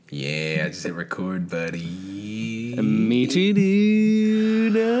Yeah, I just hit record, buddy. Me too,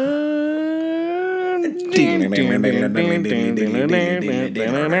 dude.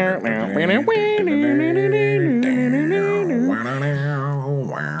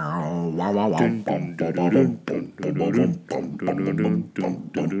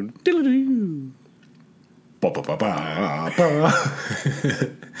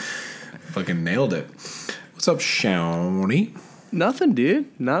 Fucking nailed it. What's up, Shawnee? Nothing, dude.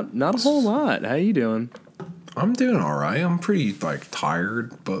 Not a whole lot. How you doing? I'm doing all right. I'm pretty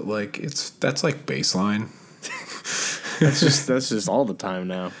tired, but that's like baseline. That's just all the time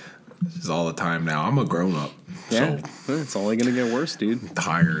now. This is all the time now. I'm a grown up. Yeah, So it's only gonna get worse, dude. I'm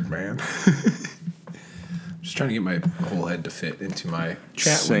tired, man. Just trying to get my whole head to fit into my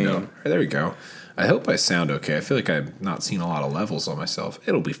chat window. Right, there we go. I hope I sound okay. I feel like I've not seen a lot of levels on myself.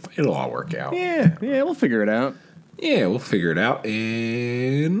 It'll all work out. Yeah, we'll figure it out. Yeah, we'll figure it out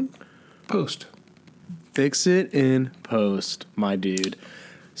in post. Fix it in post, my dude.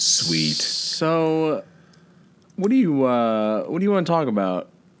 Sweet. So, what do you want to talk about?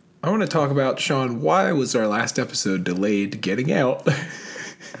 I want to talk about, Sean, why was our last episode delayed getting out?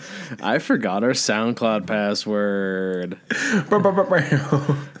 I forgot our SoundCloud password. That's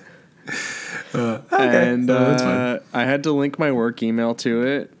fine. I had to link my work email to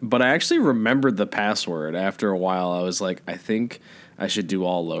it, but I actually remembered the password after a while. I was like, I think I should do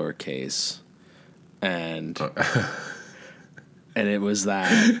all lowercase. And it was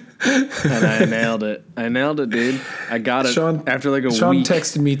that. And I nailed it. Dude. I got it after like a week. Sean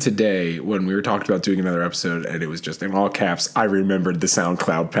texted me today when we were talking about doing another episode, and it was just in all caps, I remembered the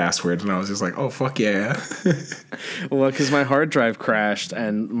SoundCloud password, and I was just like, oh, fuck yeah. Well, because my hard drive crashed,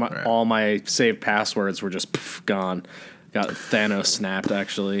 and all my saved passwords were just gone. Got Thanos snapped,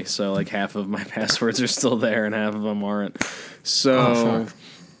 actually. So, like, half of my passwords are still there, and half of them aren't. So,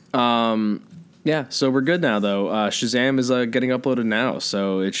 yeah, so we're good now, though. Shazam is getting uploaded now,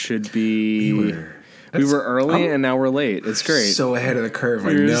 so it should be... We were early, and now we're late. It's great. So ahead of the curve,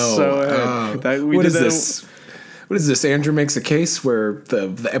 I know. So ahead. What is this? What is this? Andrew Makes a Case, where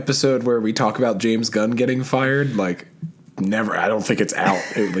the episode where we talk about James Gunn getting fired, never. I don't think it's out.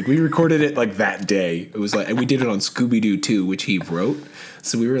 We recorded it that day. It was and we did it on Scooby-Doo 2, which he wrote.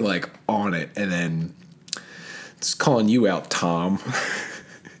 So we were on it, and then just calling you out, Tom.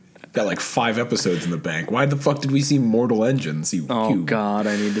 Got 5 episodes in the bank. Why the fuck did we see Mortal Engines? God,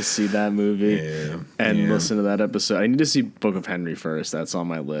 I need to see that movie and listen to that episode. I need to see Book of Henry first. That's on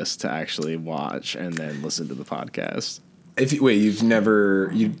my list to actually watch and then listen to the podcast.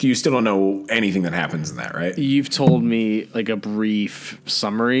 You still don't know anything that happens in that, right? You've told me a brief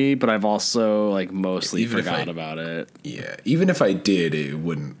summary, but I've also mostly forgot about it. Yeah, even if I did, it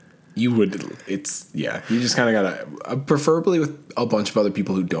wouldn't. You would. You just kind of gotta, preferably with a bunch of other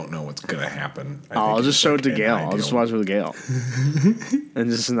people who don't know what's gonna happen. I'll just show it to Gail. I'll just watch it with Gail, and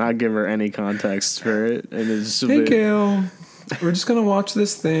just not give her any context for it. And it's just Gail, we're just gonna watch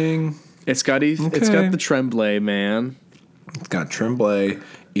this thing. It's got the Tremblay man. It's got Tremblay.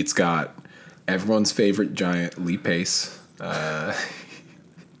 It's got everyone's favorite giant, Lee Pace.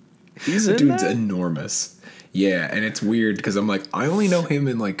 He's in dude's that? Enormous. Yeah, and it's weird because I'm I only know him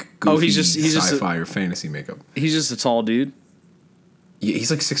in goofy sci-fi or fantasy makeup. He's just a tall dude. Yeah, he's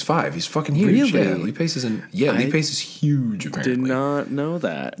 6'5". He's fucking huge. Really? Yeah, Lee Pace Lee Pace is huge. Apparently, did not know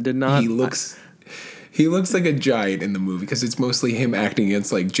that. Did not. He looks like a giant in the movie because it's mostly him acting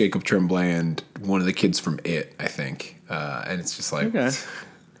against Jacob Tremblay and one of the kids from It, I think. And it's just okay.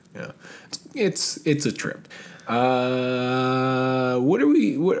 Yeah, it's a trip. Okay. We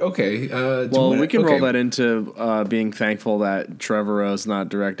can roll that into being thankful that Trevorrow's not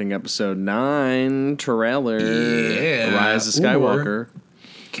directing episode 9 trailer. Yeah, Rise of Skywalker.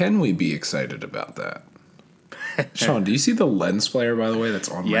 Can we be excited about that? Sean, do you see the lens flare, by the way, that's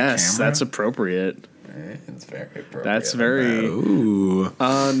on my camera? Yes, that's appropriate. It's very appropriate. That's very... Ooh.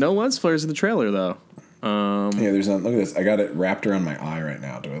 No lens flares in the trailer, though. There's not... Look at this. I got it wrapped around my eye right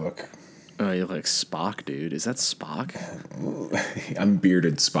now. Do I look... Oh, you look like Spock, dude. Is that Spock? I'm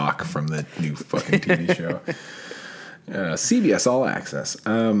bearded Spock from the new fucking TV show. CBS All Access.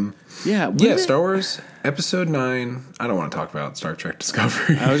 Star Wars Episode 9. I don't want to talk about Star Trek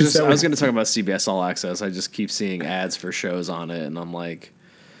Discovery. I was going to talk about CBS All Access. I just keep seeing ads for shows on it, and I'm like,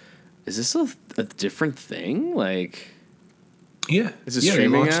 is this a different thing? Yeah. Is it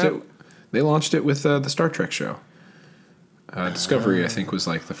streaming app? They launched it with the Star Trek show. Discovery, I think, was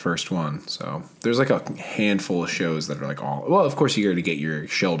the first one. So there's a handful of shows that are all... Well, of course, you got to get your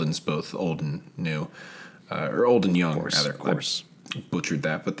Sheldons, both old and new. Or old and young, rather. Of course. I butchered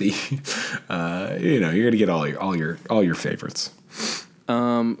that, but you're going to get all your favorites.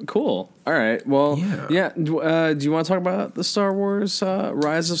 Cool. All right. Well, Yeah. Do you want to talk about the Star Wars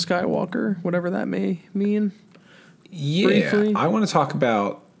Rise of Skywalker, whatever that may mean? Yeah, Briefly? I want to talk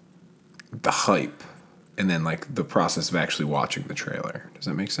about the hype and then like the process of actually watching the trailer. Does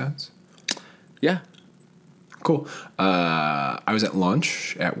that make sense? Yeah. Cool. I was at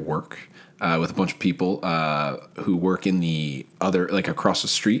lunch at work with a bunch of people who work in the other, like across the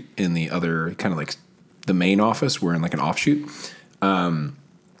street in the other kind of like the main office. We're in like an offshoot.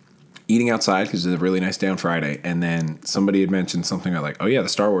 Eating outside because it's a really nice day on Friday, and then somebody had mentioned something like, "Oh yeah, the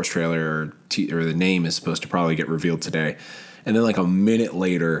Star Wars trailer or the name is supposed to probably get revealed today," and then like a minute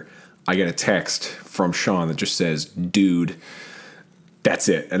later, I get a text from Sean that just says, "Dude, that's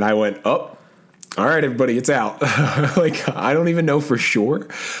it," and I went, "Oh, all right, everybody, it's out." Like I don't even know for sure,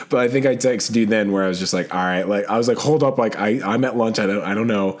 but I think I texted you then where I was just like, "All right," like I was like, "Hold up, like I'm at lunch, I don't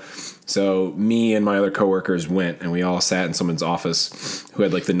know." So me and my other coworkers went, and we all sat in someone's office who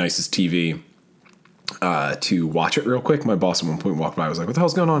had like the nicest TV to watch it real quick. My boss at one point walked by. I was like, "What the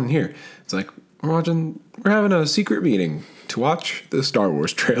hell's going on in here?" It's like, we're having a secret meeting to watch the Star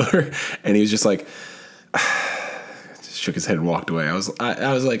Wars trailer," and he was just like, just shook his head and walked away. I was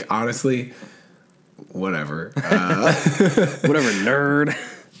like, honestly, whatever, Whatever, nerd.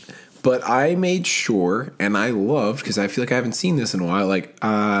 But I made sure, and I loved, because I feel like I haven't seen this in a while, like,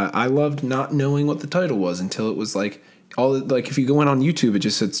 I loved not knowing what the title was until it was, like, if you go in on YouTube, it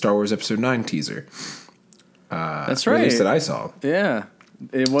just said Star Wars Episode 9 teaser. That's At right. least that I saw. Yeah.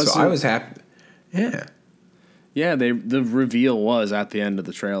 It was. So I was happy. Yeah. Yeah, the reveal was at the end of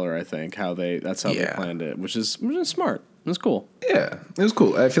the trailer, I think, that's how they Yeah. planned it, which is smart. It was cool. Yeah. It was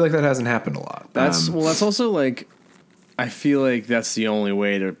cool. I feel like that hasn't happened a lot. That's also, like, I feel like that's the only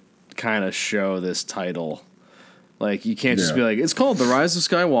way to kind of show this title. Like, you can't just be like, it's called The Rise of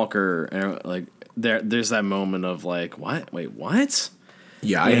Skywalker, and like there's that moment of like, what? Wait, what?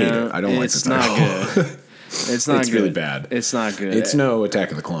 Yeah, I hate it. I don't like the It's title. not good. It's not It's good. really bad. It's not good. It's no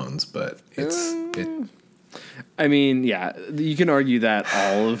Attack of the Clones, but I mean, yeah, you can argue that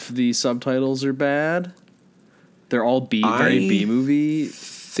all of the subtitles are bad. They're all very B movie.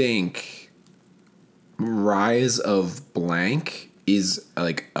 think Rise of Blank is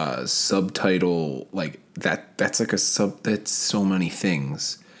like a subtitle like that's like a sub that's so many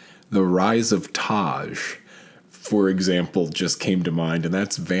things. The Rise of Taj, for example, just came to mind, and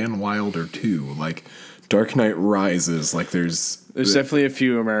that's Van Wilder too. Like Dark Knight Rises, like there's Definitely a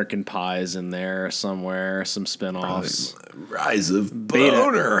few American Pies in there somewhere, some spin-offs. Rise of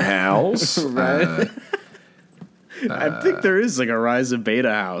Boner House. Right. I think there is like a Rise of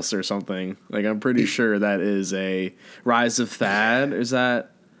Beta House or something. Like I'm pretty sure that is a Rise of Thad. Is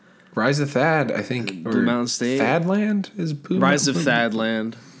that Rise of Thad? I think Blue Mountain State? Thadland is Rise of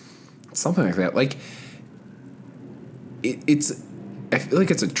Thadland? Something like that. Like it's. I feel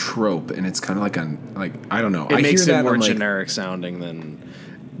like it's a trope, and it's kind of like I don't know. It makes hear it that, more I'm like, generic sounding than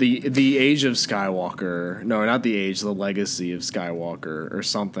the Age of Skywalker. No, not the Age, the Legacy of Skywalker or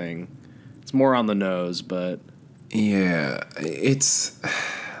something. It's more on the nose, but yeah, it's.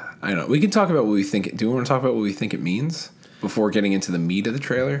 I don't know. We can talk about what we think. Do we want to talk about what we think it means before getting into the meat of the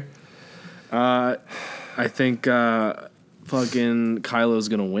trailer? I think fucking Kylo's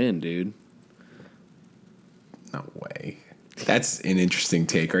gonna win, dude. No way. That's an interesting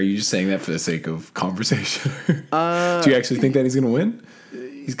take. Are you just saying that for the sake of conversation? Do you actually think that he's going to win?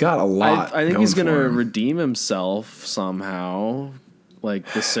 He's got a lot. I think he's going to redeem himself somehow. Like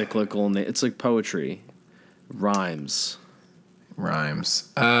the cyclical. It's like poetry. Rhymes. All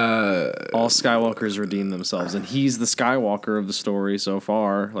Skywalkers redeem themselves, and he's the Skywalker of the story so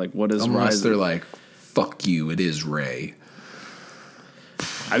far. Like, what is unless Rise? They're like, fuck you, it is Rey.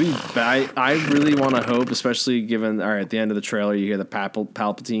 I mean, I really want to hope, especially given, all right, at the end of the trailer, you hear the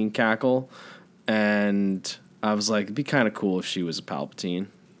Palpatine cackle, and I was like, it'd be kind of cool if she was a Palpatine.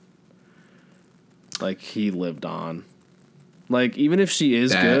 Like, he lived on. Like, even if she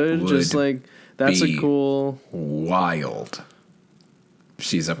is good, just like, that's a cool... Wild.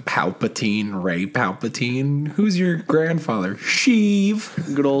 She's a Palpatine, Rey Palpatine. Who's your grandfather?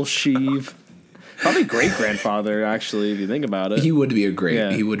 Sheev. Good old Sheev. Probably great-grandfather, actually, if you think about it. He would be a great...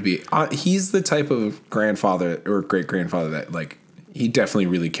 Yeah. He would be... he's the type of grandfather or great-grandfather that, like, he definitely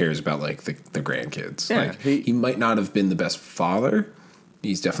really cares about, like, the grandkids. Yeah, like, he might not have been the best father.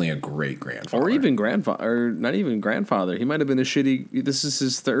 He's definitely a great-grandfather. Or even grandfather. Or not even grandfather. He might have been a shitty... This is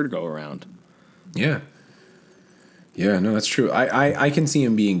his third go-around. Yeah. Yeah, no, that's true. I can see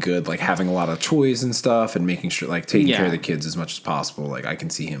him being good, like having a lot of toys and stuff and making sure, like, taking care of the kids as much as possible. Like, I can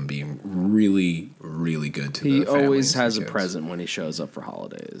see him being really, really good to the family. He always has a present when he shows up for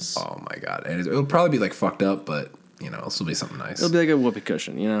holidays. Oh, my God. And it'll probably be, like, fucked up, but this will be something nice. It'll be like a whoopee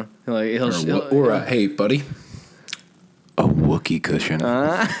cushion, Like Hey, buddy, a Wookiee cushion.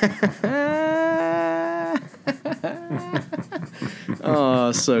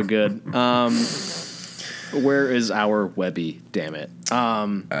 Oh, so good. Where is our Webby? Damn it.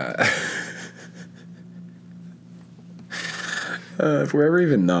 If we're ever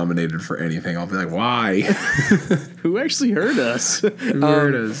even nominated for anything, I'll be like, why? Who actually heard us? Who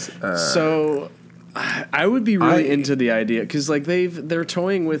heard us? So I would be really into the idea because like they're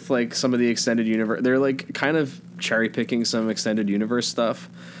toying with like some of the extended universe. They're like kind of cherry picking some extended universe stuff.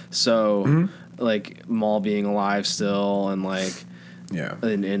 So like Maul being alive still and like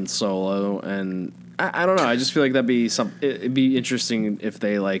in Solo and I don't know. I just feel like it'd be interesting if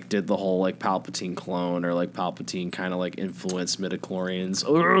they like did the whole like Palpatine clone or like Palpatine kind of like influenced midichlorians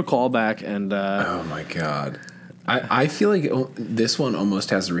or callback and oh my god. I feel like this one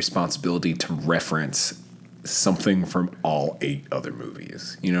almost has a responsibility to reference something from all 8 other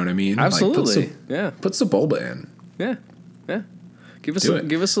movies. You know what I mean? Absolutely. Put Sebulba in. Yeah. Give us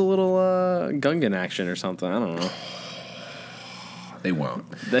a little Gungan action or something. I don't know. They won't.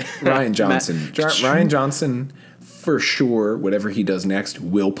 Ryan Johnson. Ryan Johnson, for sure, whatever he does next,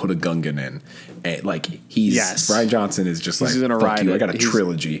 will put a Gungan in. And, Ryan Johnson is just he's like, gonna fuck ride you, it. I got a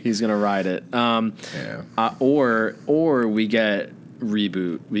trilogy. He's going to ride it. Or we get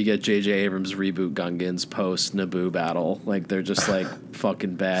reboot. We get J.J. Abrams reboot Gungans post Naboo battle. Like, they're just like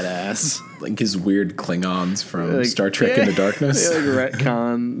fucking badass. Like his weird Klingons from Star Trek Into Darkness. They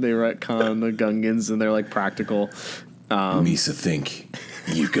retcon the Gungans and they're like practical. Misa think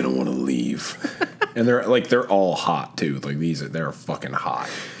you're gonna want to leave, and they're all hot too. Like they're fucking hot.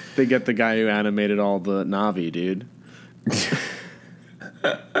 They get the guy who animated all the Na'vi, dude.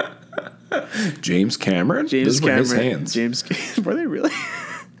 James Cameron. Those were his hands. Were they really?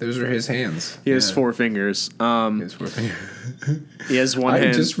 Those are his hands. He has 4 fingers. He has one hand.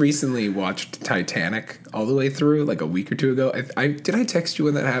 I just recently watched Titanic all the way through, like a week or two ago. Did I text you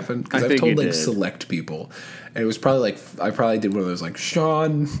when that happened? Because I've told like select people, and it was probably like I probably did one of those like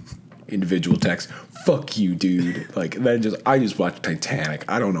Sean individual text. Fuck you, dude. Like then I just watched Titanic.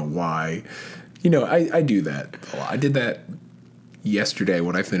 I don't know why. I do that a lot. I did that yesterday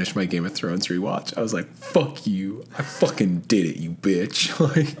when I finished my Game of Thrones rewatch. I was like, fuck you. I fucking did it, you bitch.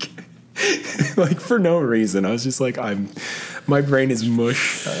 Like for no reason. I was just like, my brain is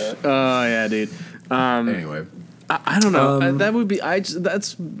mush. Oh yeah, dude. Anyway. I don't know. That would be,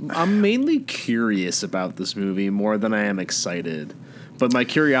 I'm mainly curious about this movie more than I am excited. But my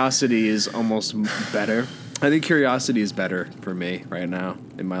curiosity is almost better. I think curiosity is better for me right now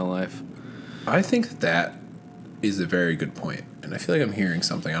in my life. I think that is a very good point. And I feel like I'm hearing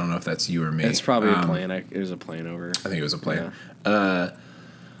something. I don't know if that's you or me. It's probably a plane. It was a plane over. I think it was a plane. Yeah.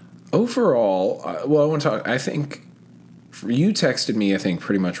 Overall, I want to talk. I think you texted me, I think,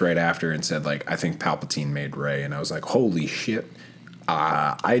 pretty much right after and said, like, I think Palpatine made Rey. And I was like, holy shit.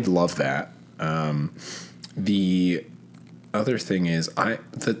 I'd love that. The other thing is,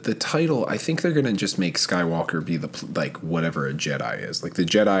 the title, I think they're going to just make Skywalker be whatever a Jedi is. Like, the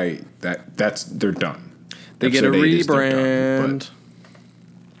Jedi, they're done. They get a rebrand.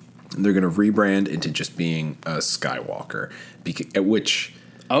 They're going to rebrand into just being a Skywalker.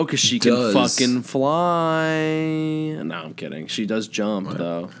 Because she can fucking fly. No, I'm kidding. She does jump,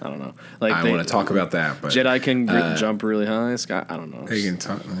 though. I don't know. I want to talk about that. But Jedi can jump really high. I don't know. They can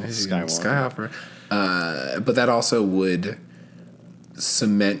Skywalker. But that also would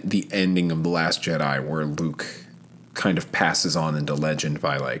cement the ending of The Last Jedi, where Luke kind of passes on into legend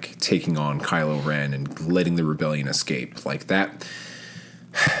by like taking on Kylo Ren and letting the rebellion escape. Like that.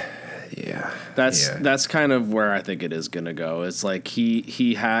 Yeah. That's kind of where I think it is gonna go. It's like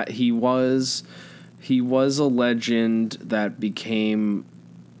he was a legend that became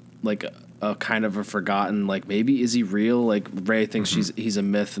like a kind of a forgotten, like maybe is he real? Like Rey thinks he's a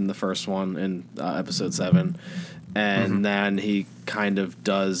myth in the first one in episode 7, and then he kind of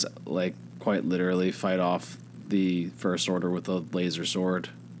does like quite literally fight off the First Order with a laser sword,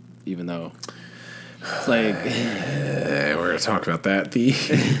 even though like we're gonna talk about that.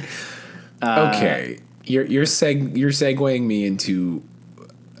 Okay, you're segueing me into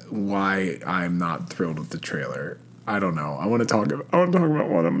why I'm not thrilled with the trailer. I don't know. I want to talk about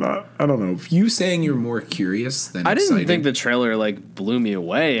what I'm not. I don't know. If you saying you're more curious than I excited. didn't think the trailer like blew me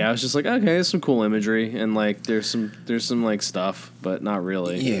away. I was just like, okay, there's some cool imagery and like there's some like stuff, but not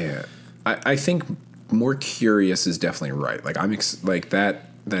really. Yeah, I think more curious is definitely right. Like I'm that.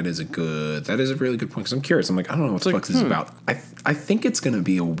 That is a really good point because I'm curious. I'm like, I don't know what the fuck this is about. I think it's going to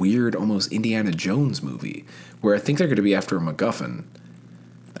be a weird, almost Indiana Jones movie where I think they're going to be after a MacGuffin.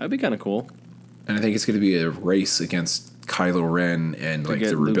 That'd be kind of cool. And I think it's going to be a race against Kylo Ren and like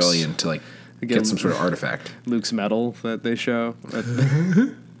the Luke's, rebellion to like get some sort of artifact. Luke's medal that they show.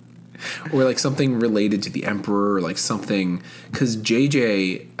 Or like something related to the Emperor, or like something, because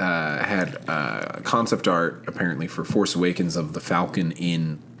JJ had concept art apparently for Force Awakens of the Falcon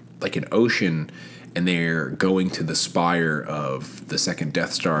in like an ocean, and they're going to the spire of the second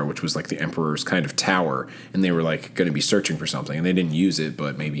Death Star, which was like the Emperor's kind of tower, and they were like going to be searching for something, and they didn't use it,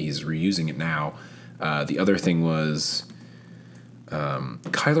 but maybe he's reusing it now. The other thing was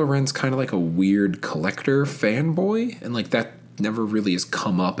Kylo Ren's kind of like a weird collector fanboy, and like that never really has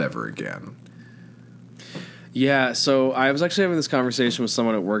come up ever again. Yeah, so I was actually having this conversation with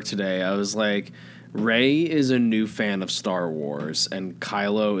someone at work today. I was like, Rey is a new fan of Star Wars, and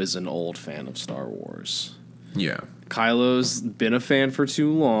Kylo is an old fan of Star Wars. Yeah. Kylo's been a fan for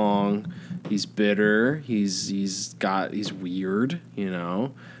too long. He's bitter. He's weird, you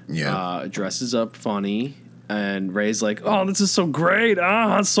know. Yeah. Dresses up funny. And Rey's like, oh, this is so great.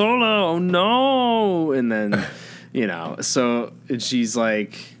 Han Solo. Oh, no. And then... You know, so she's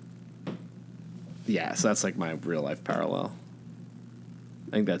like, yeah, so that's like my real life parallel.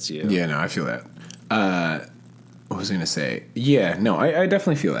 I think that's you. Yeah, no, I feel that. What was I going to say? Yeah, no, I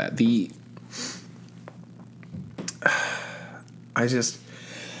definitely feel that. I just.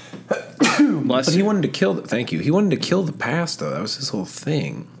 But he wanted to kill. Thank you. He wanted to kill the past, though. That was his whole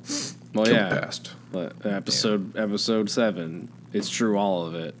thing. Well, kill yeah. the past. But episode 7. It's true, all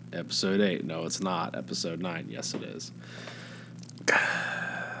of it. Episode 8, no, it's not. Episode 9, yes, it is.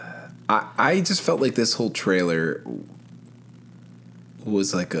 I just felt like this whole trailer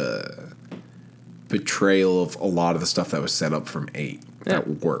was like a betrayal of a lot of the stuff that was set up from 8 that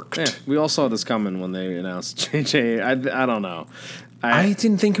worked. Yeah, we all saw this coming when they announced JJ. I don't know. I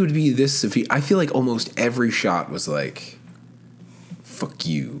didn't think it would be this severe. I feel like almost every shot was like, fuck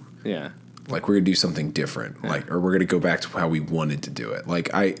you. Yeah. Like, we're going to do something different. Yeah. Like, or we're going to go back to how we wanted to do it.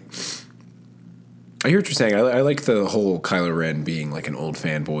 Like, I hear what you're saying. I like the whole Kylo Ren being, like, an old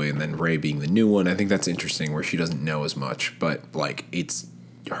fanboy and then Rey being the new one. I think that's interesting where she doesn't know as much. But, like, it's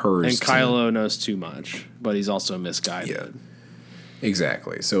hers. And Kylo knows too much, but he's also misguided. Yeah.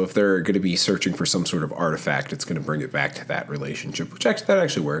 Exactly. So if they're going to be searching for some sort of artifact, it's going to bring it back to that relationship, which that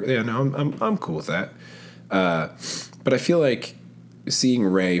actually works. Yeah, no, I'm cool with that. But I feel like seeing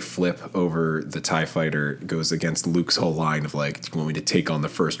Rey flip over the TIE fighter goes against Luke's whole line of like, do you want me to take on the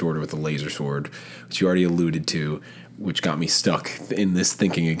First Order with a laser sword, which you already alluded to, which got me stuck in this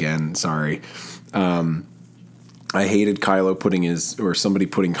thinking again. Sorry. I hated Kylo somebody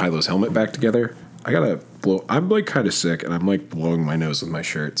putting Kylo's helmet back together. I gotta blow. I'm like kind of sick, and I'm like blowing my nose with my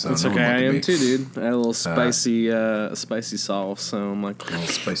shirt. So it's okay. I am too, dude. I had a little spicy sauce, so I'm like a little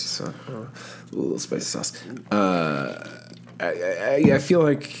spicy sauce. I feel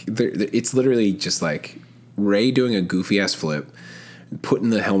like it's literally just like Rey doing a goofy ass flip,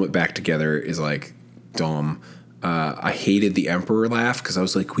 putting the helmet back together is like dumb. I hated the Emperor laugh because I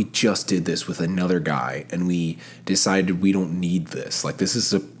was like, we just did this with another guy and we decided we don't need this. Like, this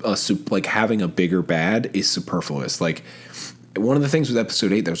is like having a bigger bad is superfluous. Like, one of the things with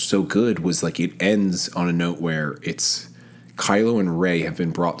episode 8 that was so good was like it ends on a note where it's Kylo and Rey have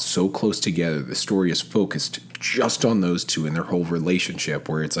been brought so close together. The story is focused just on those two and their whole relationship,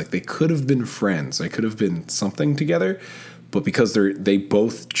 where it's like they could have been friends. They could have been something together, but because they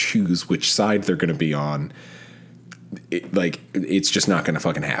both choose which side they're going to be on, it's just not going to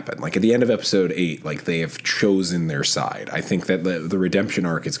fucking happen. Like, at the end of episode 8, like, they have chosen their side. I think that the redemption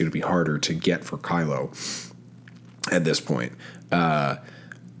arc is going to be harder to get for Kylo at this point.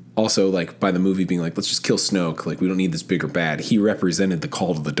 Also, like, by the movie being like, let's just kill Snoke. Like, we don't need this bigger bad. He represented the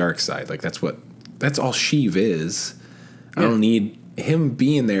call to the dark side. Like, that's all Sheev is. Yeah. I don't need him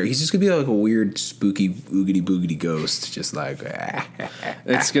being there. He's just gonna be like a weird, spooky, oogity boogity ghost, just like.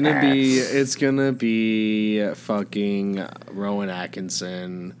 It's gonna be fucking Rowan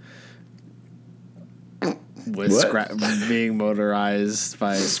Atkinson with being motorized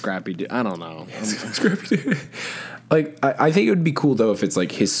by Scrappy Doo. I don't know. Scrappy Doo. Like, I think it would be cool though if it's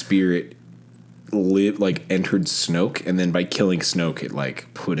like his spirit entered Snoke, and then by killing Snoke, it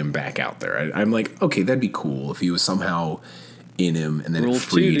like put him back out there. I'm like, okay, that'd be cool if he was somehow in him, and then it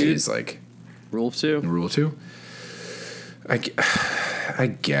freed his like Rule of 2. Rule of 2. I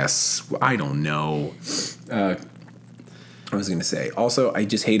guess I don't know. I was gonna say. Also, I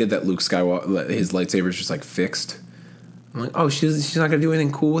just hated that Luke Skywalker, his lightsaber's just like fixed. I'm like, oh, she's not gonna do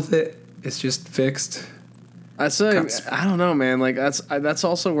anything cool with it. It's just fixed. I don't know, man. Like, that's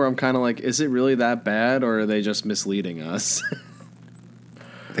also where I'm kind of like, is it really that bad, or are they just misleading us?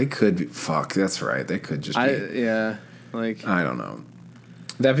 They could be. Fuck, that's right. They could just be. Yeah. Like, I don't know.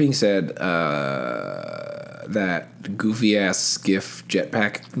 That being said, that goofy ass skiff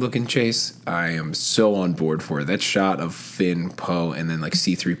jetpack looking chase, I am so on board for it. That shot of Finn, Poe, and then like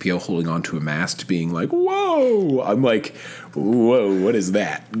C-3PO holding onto a mast, being like, "Whoa!" I'm like, "Whoa, what is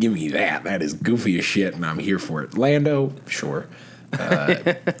that? Give me that. That is goofy as shit," and I'm here for it. Lando, sure.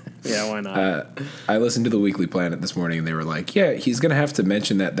 Yeah, why not? I listened to the Weekly Planet this morning, and they were like, "Yeah, he's gonna have to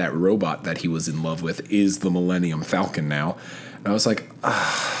mention that robot that he was in love with is the Millennium Falcon now." And I was like,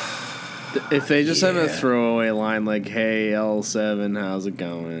 If they just have a throwaway line like, "Hey, L7, how's it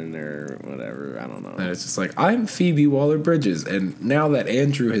going?" or whatever, I don't know. And it's just like, I'm Phoebe Waller-Bridges, and now that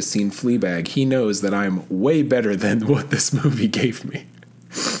Andrew has seen Fleabag, he knows that I'm way better than what this movie gave me.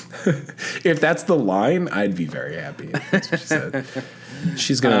 If that's the line, I'd be very happy. That's what she said.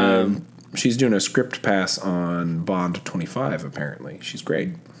 She's doing a script pass on Bond 25. Apparently, she's great.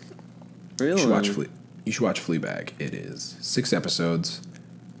 Really? You should watch Fleabag. It is 6 episodes.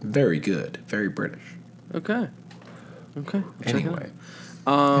 Very good. Very British. Okay. Anyway.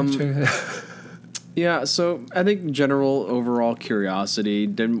 Yeah, so I think general overall curiosity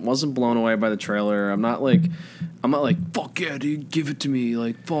wasn't blown away by the trailer. I'm not like, fuck yeah, dude, give it to me,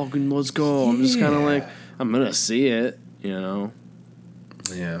 like fucking let's go. I'm just kind of like, I'm gonna see it, you know.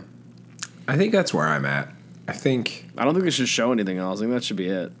 Yeah, I think that's where I'm at. I don't think they should show anything else. I think that should be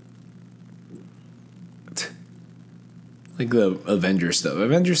it. Like the Avengers stuff.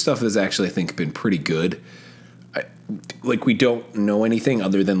 Avengers stuff has actually, I think, been pretty good. We don't know anything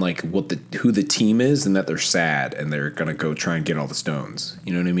other than like who the team is, and that they're sad and they're gonna go try and get all the stones.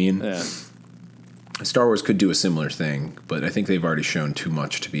 You know what I mean? Yeah. Star Wars could do a similar thing, but I think they've already shown too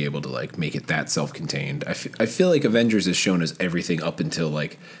much to be able to like make it that self-contained. I feel like Avengers has shown us everything up until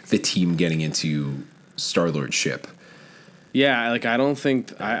like the team getting into Star-Lord's ship. Yeah, like I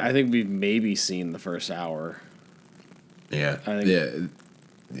think we've maybe seen the first hour. Yeah, I think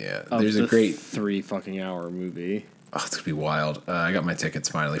yeah. There's a great 3 fucking hour movie. Oh, it's gonna be wild. I got my tickets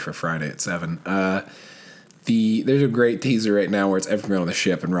finally for Friday at 7. There's a great teaser right now where it's everyone on the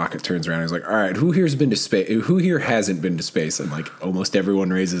ship and Rocket turns around and he's like, "All right, who here's been to space? Who here hasn't been to space?" And like almost everyone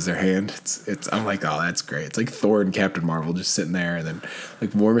raises their hand. I'm like, "Oh, that's great." It's like Thor and Captain Marvel just sitting there, and then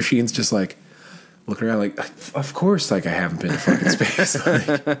like War Machine's just like looking around like, "Of course, like I haven't been to fucking space."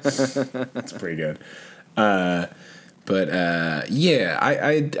 Like, it's pretty good. But yeah,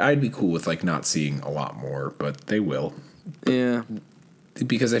 I'd be cool with like not seeing a lot more, but they will. Yeah.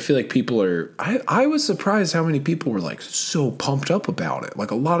 Because I feel like people are... I was surprised how many people were like so pumped up about it.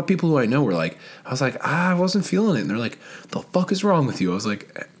 Like a lot of people who I know were like... I was like, I wasn't feeling it. And they're like, the fuck is wrong with you? I was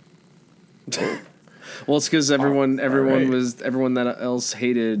like... Well, it's because everyone right. that else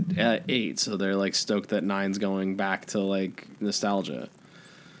hated 8, so they're like stoked that 9's going back to like nostalgia.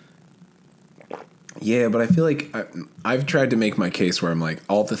 Yeah, but I feel like I've tried to make my case where I'm like,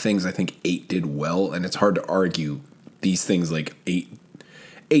 all the things I think 8 did well, and it's hard to argue these things like 8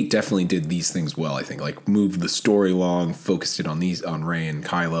 definitely did these things well, I think. Like, moved the story along, focused it on Rey and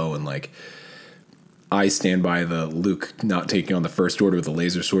Kylo, and like, I stand by the Luke not taking on the First Order with a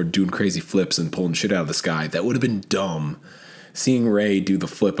laser sword, doing crazy flips and pulling shit out of the sky. That would have been dumb. Seeing Rey do the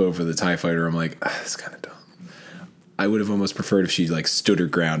flip over the TIE fighter, I'm like, it's kind of dumb. I would have almost preferred if she like stood her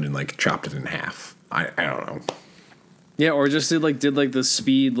ground and like chopped it in half. I don't know. Yeah, or just did like the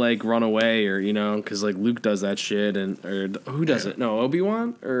speed like run away, or you know, because like Luke does that shit, or who does it? No,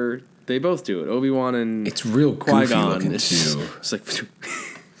 Obi-Wan, or they both do it. Obi-Wan and it's real goofy looking too. It's like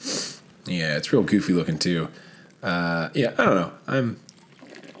yeah, it's real goofy looking too. Yeah, I don't know. I'm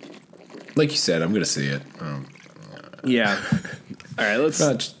like you said, I'm gonna see it. Yeah. All right, let's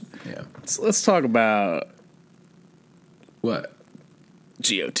talk about what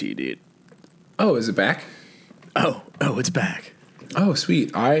GOT, dude. Oh, is it back? Oh, it's back. Oh,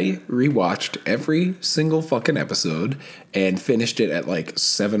 sweet. I rewatched every single fucking episode and finished it at like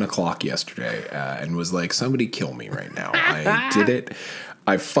 7 o'clock yesterday and was like, somebody kill me right now. I did it.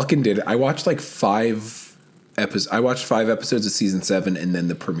 I fucking did it. I watched like 5 episodes. I watched 5 episodes of season 7 and then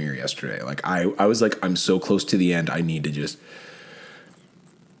the premiere yesterday. Like I was like, I'm so close to the end. I need to just,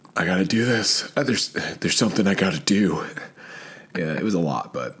 I gotta do this. There's something I gotta do. Yeah, it was a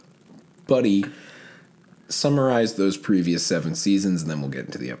lot, but buddy, summarize those previous 7 seasons, and then we'll get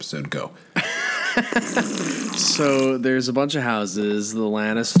into the episode. Go. So there's a bunch of houses: the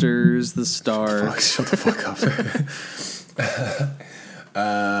Lannisters, the Starks. Shut the fuck up.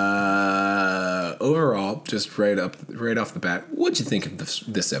 Overall, just right off the bat, what'd you think of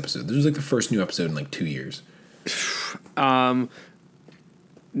this episode? This was like the first new episode in like 2 years.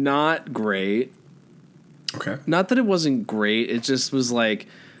 Not great. Okay. Not that it wasn't great. It just was like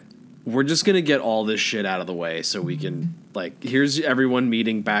we're just gonna get all this shit out of the way so we can like. Here's everyone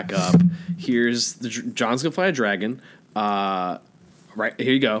meeting back up. Here's John's gonna fly a dragon. Right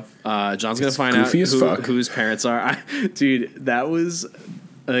here you go. John's gonna find out who his parents are. Dude, that was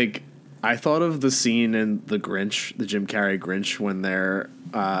like. I thought of the scene in The Grinch, the Jim Carrey Grinch, when they're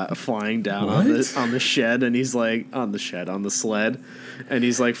flying down on the shed, and he's like on the sled, and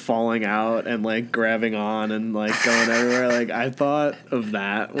he's like falling out and like grabbing on and like going everywhere. Like I thought of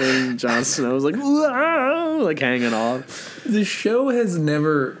that when Jon Snow was like, whoa, like hanging off. The show has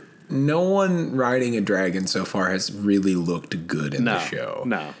never. No one riding a dragon so far has really looked good in the show.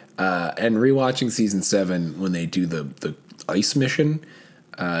 No. And rewatching season 7 when they do the ice mission.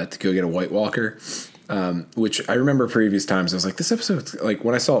 To go get a White Walker, which I remember previous times I was like, this episode, like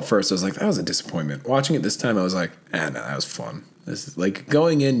when I saw it first, I was like, that was a disappointment. Watching it this time, I was like, no, that was fun. This is like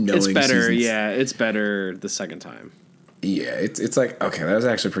going in knowing it's better. It's better the second time. Yeah, it's like, okay, that was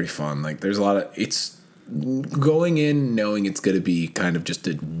actually pretty fun. Like there's a lot of it's going in knowing it's going to be kind of just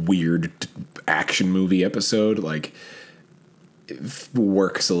a weird action movie episode. Like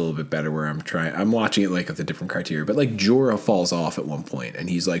works a little bit better where I'm watching it like with a different criteria, but like Jorah falls off at one point and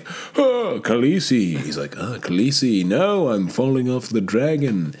he's like, oh, Khaleesi. He's like, oh, Khaleesi, no, I'm falling off the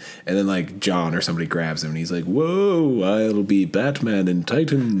dragon. And then like John or somebody grabs him and he's like, whoa, I'll be Batman and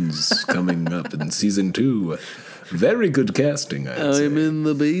Titans coming up in season 2. Very good casting, I'd say. I'm in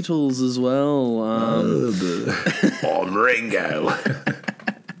the Beatles as well. On Ringo.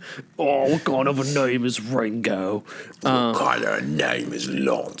 Oh, what kind of a name is Ringo? What kind of name is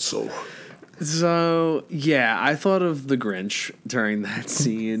Lancel? So, yeah, I thought of the Grinch during that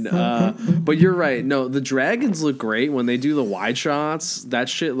scene. But you're right. No, the dragons look great. When they do the wide shots, that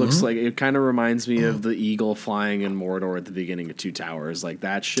shit looks like... It kind of reminds me of the eagle flying in Mordor at the beginning of Two Towers. Like,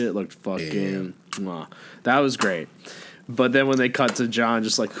 that shit looked fucking... Yeah. That was great. But then when they cut to John,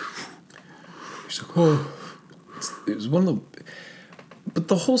 just like... It was one of the... But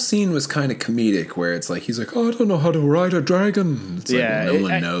the whole scene was kind of comedic, where it's like he's like, "Oh, I don't know how to ride a dragon." It's like, well, no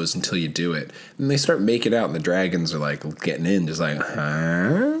one knows until you do it. And they start making out, and the dragons are like getting in, just like,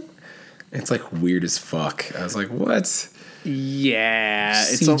 huh? It's like weird as fuck. I was like, what? Yeah,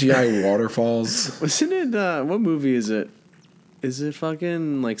 CGI waterfalls. Wasn't it? What movie is it? Is it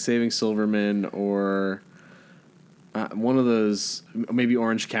fucking like Saving Silverman or one of those? Maybe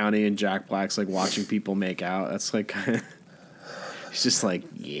Orange County and Jack Black's like watching people make out. That's like kind of. He's just like,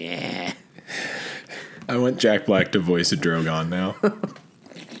 yeah. I want Jack Black to voice a Drogon now.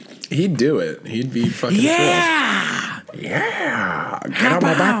 He'd do it. He'd be fucking thrilled. Yeah. Get on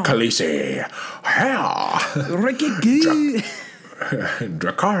my back, Khaleesi. Yeah. Ricky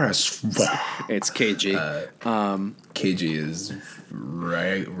Dracarys. It's KG. KG is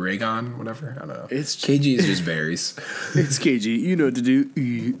Rhaegon, whatever. I don't know. KG is just varies. It's KG. You know what to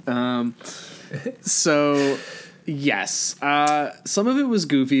do. So... Yes. Some of it was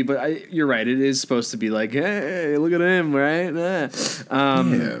goofy, but you're right. It is supposed to be like, hey, look at him, right?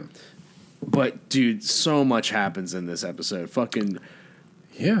 Yeah. But, dude, so much happens in this episode. Fucking.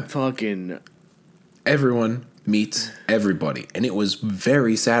 Everyone meets everybody. And it was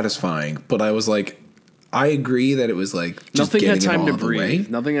very satisfying. But I was like, I agree that it was like just nothing had time to breathe.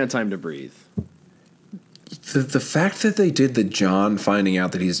 Nothing had time to breathe. The fact that they did the Jon finding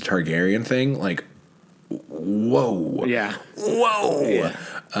out that he's a Targaryen thing, like, whoa. Yeah. Whoa. Yeah.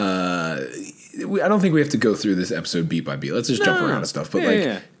 I don't think we have to go through this episode beat by beat. Let's just jump around and stuff.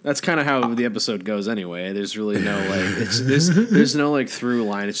 But that's kind of how the episode goes anyway. There's really no like there's no like through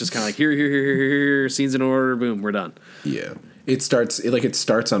line. It's just kind of like here, scenes in order, boom, we're done. Yeah. It starts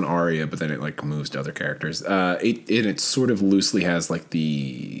on Arya, but then it like moves to other characters. It sort of loosely has like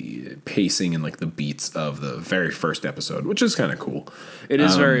the pacing and like the beats of the very first episode, which is kind of cool. It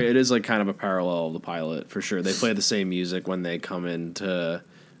is like kind of a parallel of the pilot for sure. They play the same music when they come into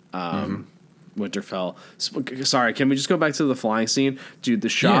Winterfell. Sorry, can we just go back to the flying scene, dude? The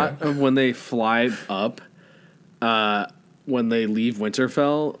shot of when they fly up, when they leave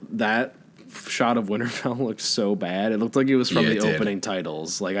Winterfell, that shot of Winterfell looked so bad. It looked like it was from the opening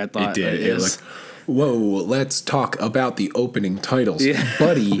titles. Like I thought it did. It was, whoa, let's talk about the opening titles,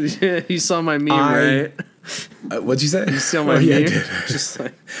 buddy. Yeah, you saw my meme, right? What'd you say? You saw my meme? Yeah, I did. Just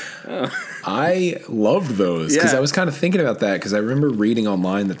like, I loved those because I was kind of thinking about that because I remember reading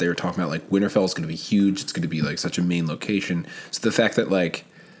online that they were talking about like Winterfell is going to be huge. It's going to be like such a main location. So the fact that like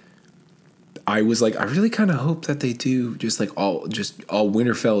I was like, I really kind of hope that they do just all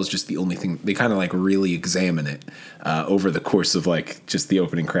Winterfell is just the only thing they kind of like really examine it over the course of like just the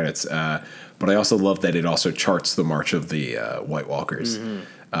opening credits. But I also love that it also charts the march of the White Walkers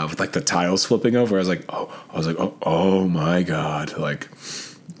with like the tiles flipping over. I was like, oh my God. Like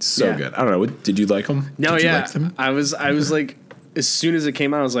So good. I don't know. Did you like them? No, did yeah. You like them? I was like, as soon as it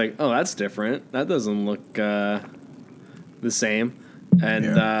came out, I was like, oh, that's different. That doesn't look the same. And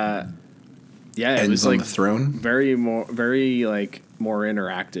it Ends was on like the throne. very like more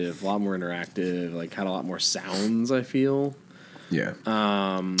interactive, a lot more interactive. Like had a lot more sounds. I feel. Yeah.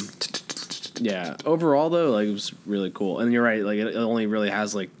 Yeah. Overall, though, like it was really cool. And you're right. Like it only really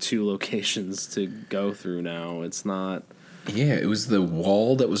has like 2 locations to go through now. It's not. Yeah, it was the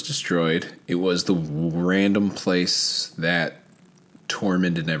wall that was destroyed. It was the random place that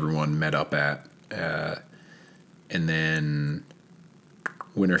Tormund and everyone met up at, and then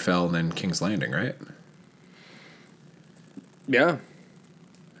Winterfell, and then King's Landing, right? Yeah.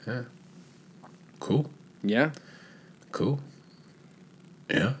 Yeah. Cool. Yeah. Cool.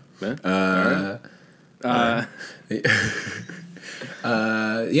 Yeah. Yeah.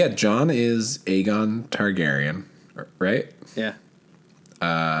 Yeah, Jon is Aegon Targaryen, right? Yeah.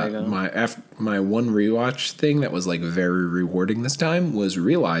 My one rewatch thing that was like very rewarding this time was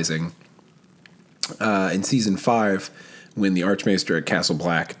realizing in season 5 when the Archmaester at Castle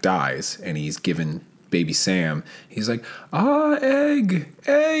Black dies and he's given baby Sam, he's like, egg.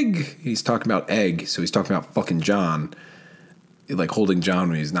 He's talking about egg, so he's talking about fucking Jon. Like holding Jon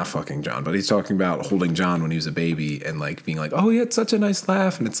when he's not fucking Jon, but he's talking about holding Jon when he was a baby and like being like, oh, he had such a nice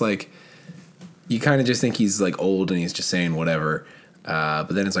laugh. And it's like, you kind of just think he's like old and he's just saying whatever. But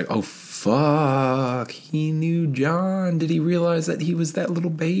then it's like, oh, fuck, he knew Jon. Did he realize that he was that little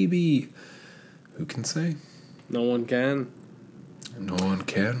baby? Who can say? No one can. No one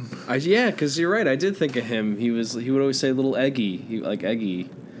can. Because you're right. I did think of him. He would always say little eggy. Eggy.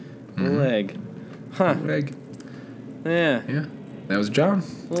 Little egg. Huh. Little egg. Yeah. Yeah. That was Jon.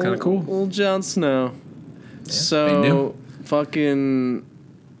 It's kind of cool. Little Jon Snow. Yeah, so, fucking...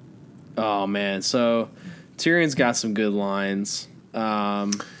 Oh, man. So, Tyrion's got some good lines. Yeah.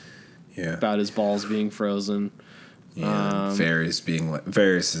 About his balls being frozen. Yeah.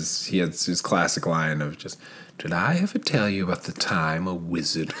 Varys he has his classic line of just, did I ever tell you about the time a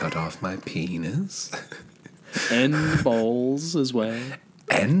wizard cut off my penis? And balls as well.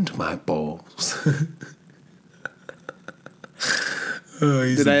 And my balls.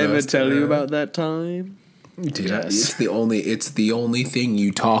 Did I ever tell you about that time? Dude, Yes. it's the only thing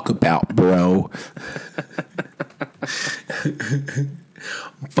you talk about, bro.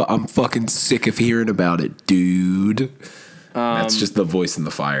 I'm fucking sick of hearing about it, dude. That's just the voice in the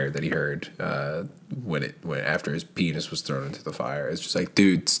fire that he heard when after his penis was thrown into the fire. It's just like,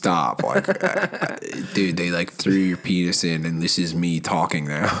 dude, stop! Like, dude, they like threw your penis in, and this is me talking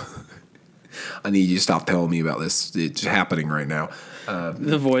now. I need you to stop telling me about this. It's happening right now.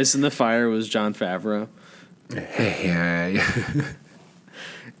 The voice in the fire was Jon Favreau. Hey,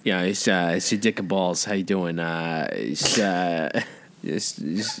 Yeah, it's your dick and balls. How you doing? Just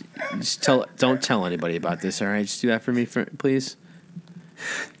don't tell anybody about this. All right, just do that for me, please.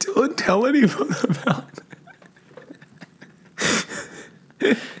 don't tell anyone about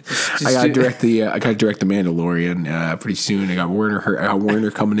it. I gotta direct the Mandalorian pretty soon. I got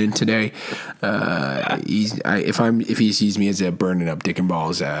Werner coming in today. If he sees me as a burning up dick and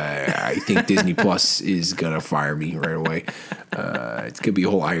balls, I think Disney Plus is gonna fire me right away. It's gonna be a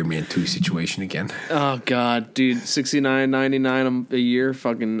whole Iron Man 2 situation again. Oh God, dude, $69.99 a year,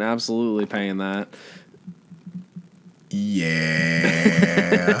 fucking absolutely paying that.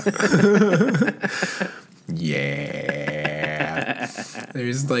 Yeah. Yeah.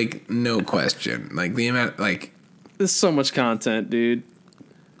 There's like no question. Like the amount, like there's so much content, dude.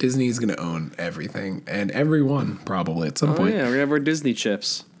 Disney's gonna own everything and everyone probably at some point. Yeah, we're gonna have our Disney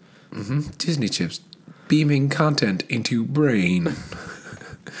chips. Mm-hmm. Disney chips beaming content into brain.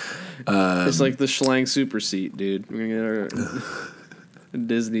 It's like the Schlang Super Seat, dude. We're gonna get our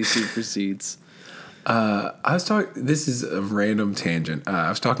Disney Super Seats. I was talking. This is a random tangent. I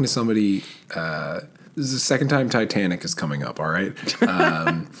was talking to somebody. This is the second time Titanic is coming up. All right.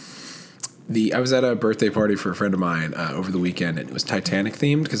 I was at a birthday party for a friend of mine over the weekend, and it was Titanic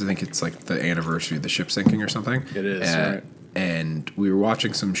themed because I think it's like the anniversary of the ship sinking or something. It is. Right. And we were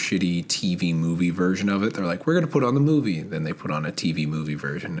watching some shitty TV movie version of it. They're like, "We're gonna put on the movie." Then they put on a TV movie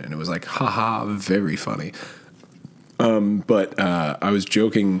version, and it was like, haha, very funny. But I was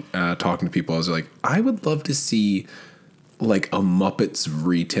joking, talking to people. I was like, I would love to see like a Muppets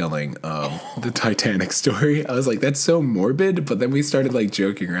retelling of the Titanic story. I was like, that's so morbid. But then we started like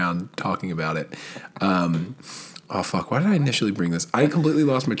joking around, talking about it. Oh fuck! Why did I initially bring this? I completely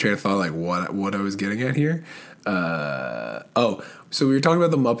lost my train of thought. Like what I was getting at here. So we were talking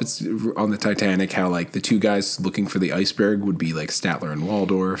about the Muppets on the Titanic. How like the two guys looking for the iceberg would be like Statler and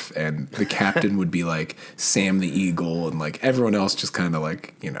Waldorf, and the captain would be like Sam the Eagle, and like everyone else just kind of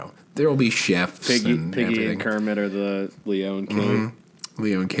like there will be chefs Piggy everything. and Kermit are the Leo and Kate.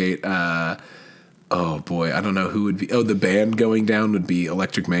 Leo and Kate. Oh boy, I don't know who would be. Oh, the band going down would be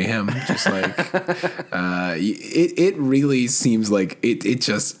Electric Mayhem. Just like it really seems like it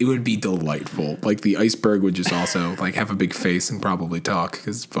would be delightful. Like the iceberg would just also like have a big face and probably talk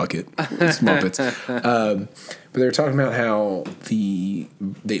because fuck it, it's Muppets. But they were talking about how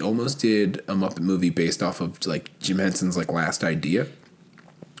they almost did a Muppet movie based off of like Jim Henson's like last idea,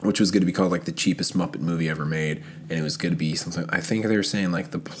 which was going to be called like the cheapest Muppet movie ever made, and it was going to be something. I think they were saying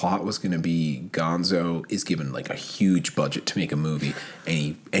like the plot was going to be Gonzo is given like a huge budget to make a movie,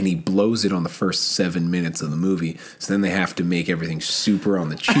 and he blows it on the first 7 minutes of the movie. So then they have to make everything super on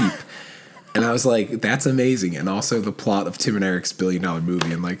the cheap. And I was like, that's amazing. And also the plot of Tim and Eric's $1 billion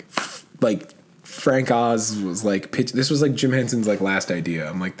movie, and like Frank Oz was like this was like Jim Henson's like last idea.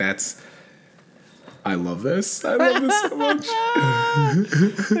 I'm like, I love this. I love this so much.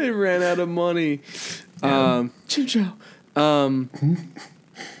 They ran out of money. Yeah. Jim Joe.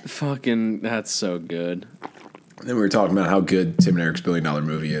 Fucking, that's so good. Then we were talking about how good Tim and Eric's $1 billion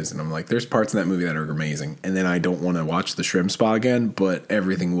movie is, and I'm like, there's parts in that movie that are amazing. And then I don't want to watch the Shrimp Spa again, but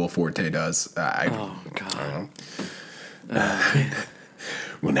everything Will Forte does, Oh God.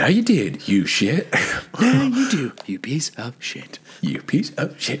 Well, now you did, you shit. Now you do, you piece of shit. You piece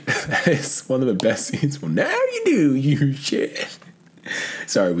of shit. That is one of the best scenes. Well, now you do, you shit.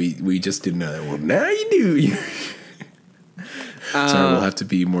 Sorry, we just didn't know that. Well, now you do, you. Sorry, we'll have to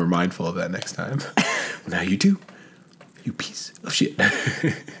be more mindful of that next time. Well, now you do, you piece of shit.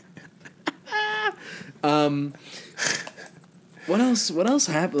 What else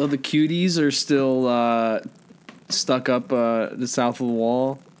happened? Oh, the cuties are still stuck up the south of the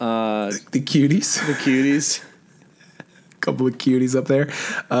wall. The cuties. The cuties. Couple of cuties up there.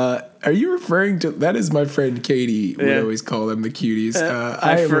 Are you referring to that? Is my friend Katie would always call them the cuties.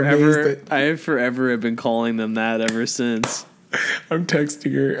 I have forever been calling them that ever since. I'm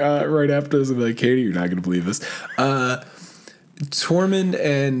texting her right after this. I'm like, Katie, you're not gonna believe this. Tormund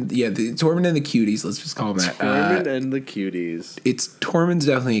and the cuties. Let's just call them that. Tormund and the cuties. It's Tormund's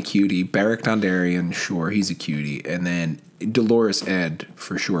definitely a cutie. Beric Dondarrion, sure, he's a cutie, and then Dolores Ed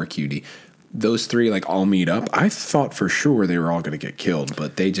for sure, a cutie. Those three like all meet up. I thought for sure they were all going to get killed,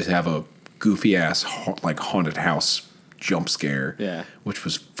 but they just have a goofy ass like haunted house jump scare. Yeah, which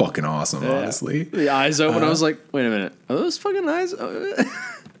was fucking awesome. Yeah. Honestly, the eyes open. I was like, wait a minute, are those fucking eyes? And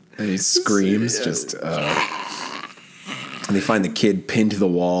he screams just. And they find the kid pinned to the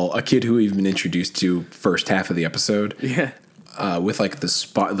wall. A kid who we've been introduced to first half of the episode. Yeah. With like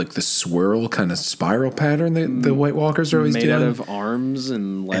the the swirl kind of spiral pattern that the White Walkers are always doing. Made out of arms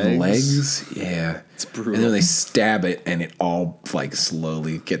and legs. Yeah. It's brutal. And then they stab it and it all like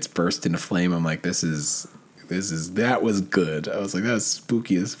slowly gets burst into flame. I'm like, that was good. I was like, that's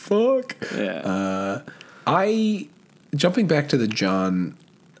spooky as fuck. Yeah. Jumping back to the Jon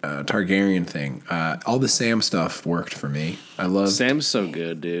Targaryen thing, all the Sam stuff worked for me. I love Sam's so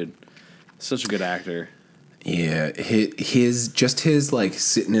good, dude. Such a good actor. Yeah, his like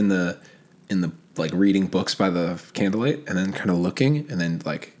sitting in the like reading books by the candlelight and then kind of looking and then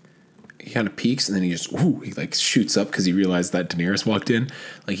like he kind of peeks and then he like shoots up because he realized that Daenerys walked in.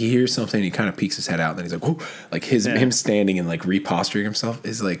 Like he hears something and he kind of peeks his head out and then he's like, whoo! Like him standing and like reposturing himself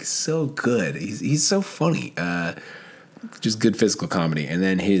is like so good. He's so funny. Just good physical comedy, and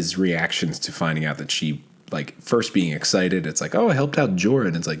then his reactions to finding out that she. Like, first being excited, it's like, oh, I helped out Jorah.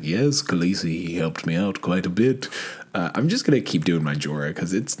 And it's like, yes, Khaleesi, he helped me out quite a bit. I'm just going to keep doing my Jorah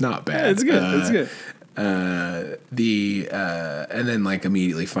because it's not bad. Yeah, it's good. It's good. And then, like,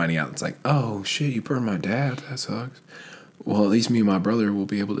 immediately finding out, it's like, oh, shit, you burned my dad. That sucks. Well, at least me and my brother will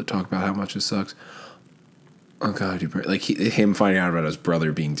be able to talk about how much it sucks. Oh, God, him finding out about his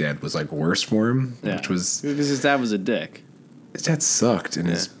brother being dead was, like, worse for him. Yeah. Which was... Because his dad was a dick. His dad sucked, and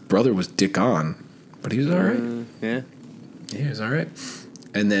his brother was dick on. But he was all right. Yeah, he was all right.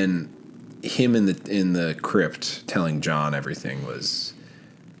 And then him in the crypt telling Jon everything was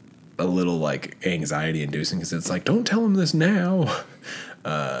a little like anxiety inducing because it's like, don't tell him this now.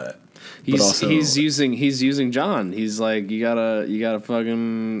 He's using Jon. He's like, you gotta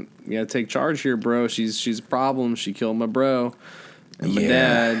take charge here, bro. She's a problem. She killed my bro and my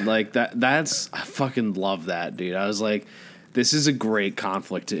dad. Like that's I fucking love that, dude. I was like. this is a great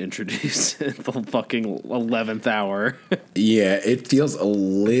conflict to introduce at the fucking 11th hour. Yeah, it feels a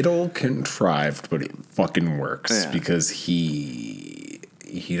little contrived, but it fucking works because he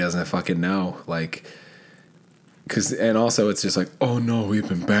doesn't fucking know. Like, and also it's just like, oh no, we've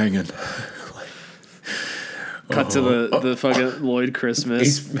been banging. Cut to the fucking Lloyd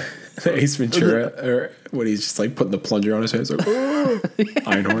Christmas. Ace Ventura, or when he's just like putting the plunger on his head. It's like, oh,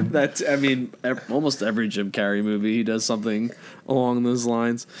 Einhorn. Almost every Jim Carrey movie, he does something along those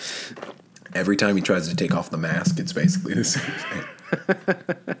lines. Every time he tries to take off the mask, it's basically the same thing.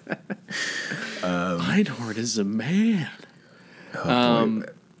 Einhorn is a man. Boy,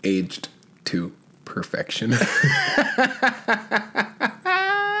 aged to perfection.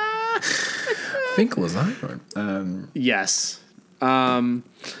 Finkel is Einhorn. Yes.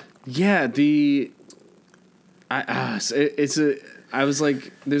 Yeah, I was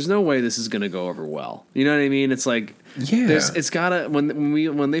like, there's no way this is gonna go over well. You know what I mean? It's like, it's gotta,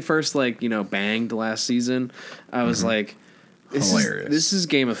 when they first banged last season, I was like, this is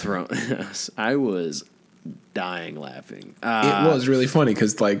Game of Thrones. I was dying laughing. It was really funny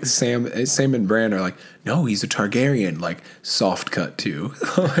because like Sam and Bran are like, no, he's a Targaryen, like soft cut too,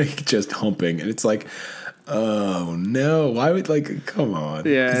 like just humping, and it's like, oh no, why would, like, come on.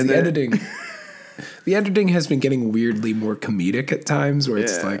 Yeah, the editing has been getting weirdly more comedic at times, where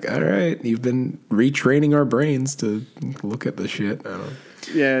it's like, all right, you've been retraining our brains to look at the shit. I don't know.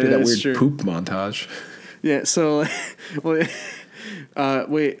 Yeah, do that weird poop montage. Yeah, so wait,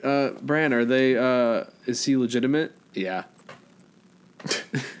 Bran, are they is he legitimate? Yeah.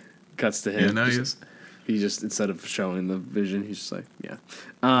 Cuts to him. Yeah, no, he is. He just, instead of showing the vision, he's just like, yeah.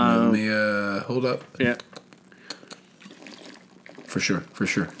 Let me hold up. Yeah. For sure.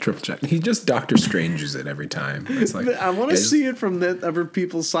 Triple check. He just Doctor Stranges it every time. It's like, I want to see it from the other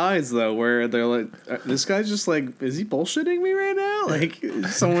people's sides, though, where they're like, this guy's just like, is he bullshitting me right now? Like,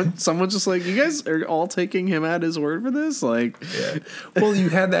 someone just like, you guys are all taking him at his word for this? Like, yeah. Well, you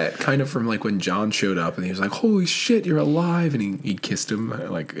had that kind of from like when John showed up and he was like, holy shit, you're alive. And he kissed him.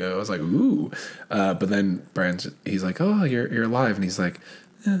 Like, I was like, ooh. But then he's like, oh, you're alive. And he's like,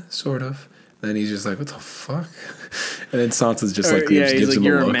 yeah, sort of. Then he's just like, what the fuck? And then Sansa's just like, he's gives like, him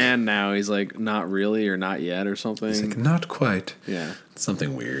you're a look. a man now. He's like, not really, or not yet, or something. He's like, not quite. Yeah.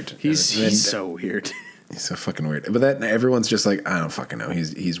 Something weird. He's so weird. He's so fucking weird. But that everyone's just like, I don't fucking know.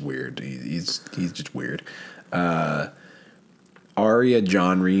 He's weird. He's just weird. Arya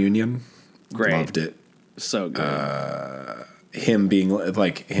Jon reunion. Great. Loved it. So good. Him being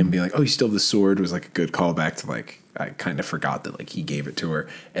like, oh, you still have the sword was like a good callback to like, I kind of forgot that like he gave it to her,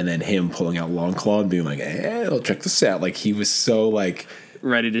 and then him pulling out Longclaw and being like, I'll check this out. Like he was so like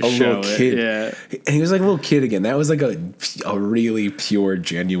ready to show it. Kid. Yeah. And he was like a little kid again. That was like a really pure,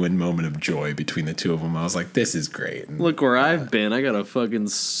 genuine moment of joy between the two of them. I was like, this is great. And, look where I've been. I got a fucking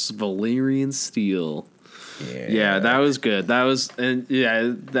Valyrian steel. Yeah, that was good. That was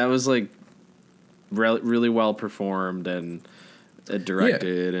like really well performed and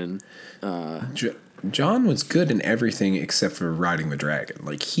directed and. John was good in everything except for riding the dragon.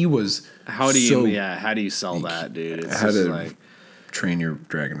 Like he was. How do you sell that, dude? It's how just to like train your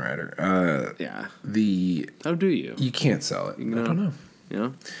dragon rider. Yeah. How do you? You can't sell it. I don't know. You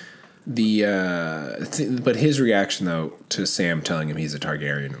know. But his reaction though to Sam telling him he's a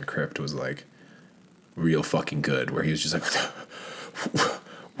Targaryen in the crypt was like real fucking good. Where he was just like,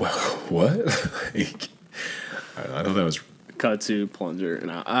 well, what? Like, I thought that was. Cut to plunger.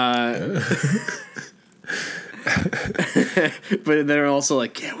 But they're also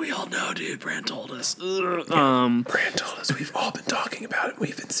like, yeah, we all know, dude. Bran told us. Bran told us. We've all been talking about it.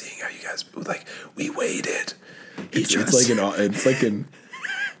 We've been seeing how you guys like. We waited. It's like in.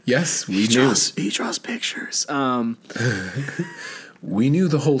 Yes, we knew. He draws pictures. We knew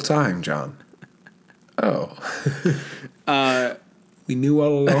the whole time, John. Oh. We knew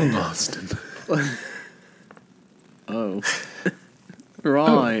all along, Austin. Oh.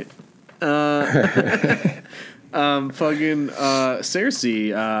 Right. Fucking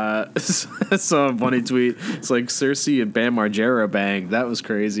Cersei. Saw a funny tweet. It's like Cersei and Bam Margera banged. That was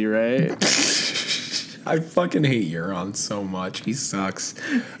crazy, right? I fucking hate Euron so much. He sucks.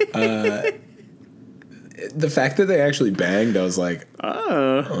 The fact that they actually banged, I was like, all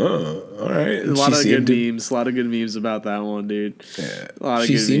right. A lot of good memes about that one, dude. Yeah.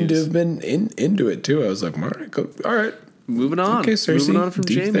 She seemed to have been into it too. I was like, all right. Moving on. Okay, Cersei. Moving on from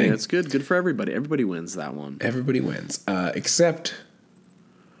Jaime. That's good. Good for everybody. Everybody wins that one. Everybody wins. Except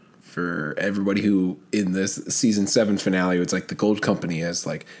for everybody who in this season 7 finale, it's like the Gold Company has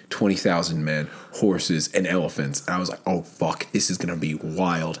like 20,000 men, horses, and elephants. And I was like, oh fuck, this is gonna be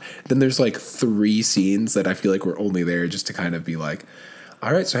wild. Then there's like 3 scenes that I feel like were only there just to kind of be like,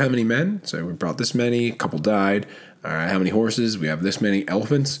 all right, so how many men? So we brought this many, a couple died. All right, how many horses? We have this many.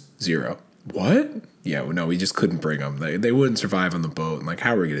 Elephants? 0. What? Yeah, well, no, we just couldn't bring them. They wouldn't survive on the boat. And like,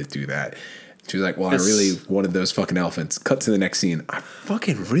 how are we gonna do that? She was like, well, I really wanted those fucking elephants. Cut to the next scene. I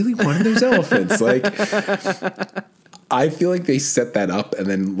fucking really wanted those elephants. Like, I feel like they set that up and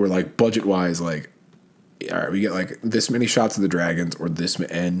then we're like, budget-wise, like, all right, we get like this many shots of the dragons or this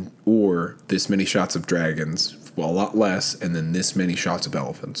many shots of dragons, well, a lot less, and then this many shots of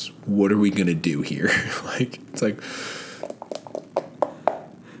elephants. What are we going to do here? Like, it's like...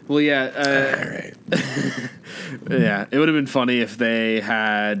 Well, yeah. All right. Yeah, it would have been funny if they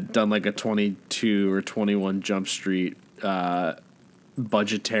had done like a 22 or 21 Jump Street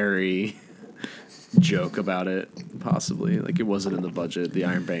budgetary joke about it, possibly. Like, it wasn't in the budget. The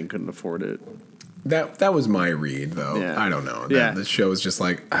Iron Bank couldn't afford it. That was my read, though. Yeah. I don't know. Yeah. The show is just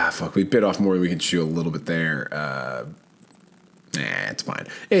like, fuck, we bit off more than we can chew a little bit there. It's fine.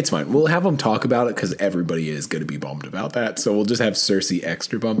 It's fine. We'll have them talk about it because everybody is going to be bummed about that. So we'll just have Cersei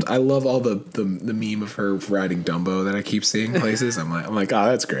extra bummed. I love all the meme of her riding Dumbo that I keep seeing places. I'm like, oh,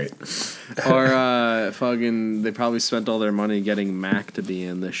 that's great. Or fucking, they probably spent all their money getting Mac to be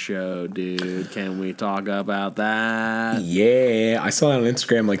in the show, dude. Can we talk about that? Yeah, I saw that on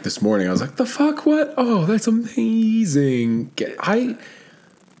Instagram like this morning. I was like, the fuck, what? Oh, that's amazing.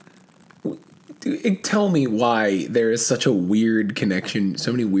 Dude, tell me why there is such a weird connection,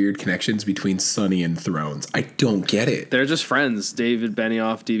 so many weird connections between Sonny and Thrones. I don't get it. They're just friends. David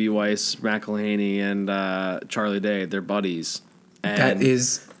Benioff, D.B. Weiss, McElhaney, and Charlie Day. They're buddies. And, that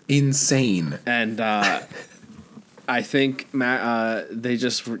is insane. And I think they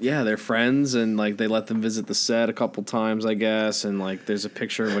just, they're friends, and like they let them visit the set a couple times, I guess. And like there's a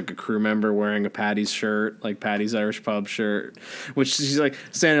picture of like a crew member wearing a Paddy's shirt, like Paddy's Irish Pub shirt, which she's like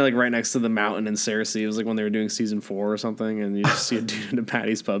standing like right next to the mountain in Cersei. It was like when they were doing season 4 or something, and you just see a dude in a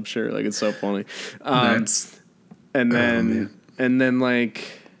Paddy's Pub shirt. Like, it's so funny. And then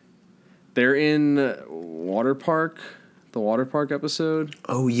like they're in Water Park. The water park episode.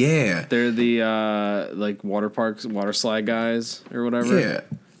 Oh yeah, they're the like water slide guys or whatever.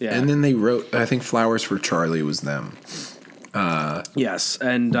 Yeah. And then they wrote, I think, Flowers for Charlie was them. Yes,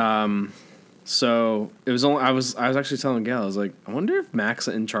 and so it was only I was actually telling Gail, I was like, I wonder if Mac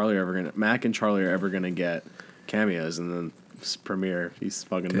and Charlie are ever gonna get cameos in the premiere. He's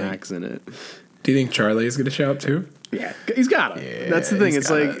fucking Max in it. Do you think Charlie is gonna show up too? Yeah, he's got it. Yeah, that's the thing. It's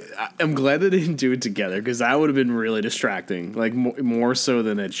like, I'm glad they didn't do it together because that would have been really distracting. Like, more so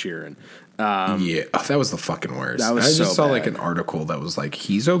than Ed Sheeran. That was the fucking worst. I just saw like an article that was like,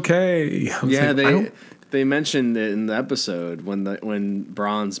 he's okay. They mentioned it in the episode when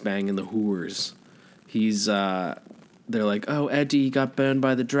Bronn's banging the whores. He's they're like, oh, Eddie got burned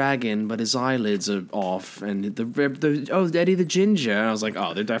by the dragon, but his eyelids are off, and Eddie the ginger. And I was like,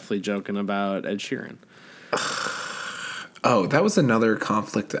 oh, they're definitely joking about Ed Sheeran. Oh, that was another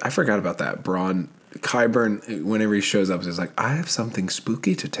conflict. I forgot about that. Qyburn, whenever he shows up, is like, I have something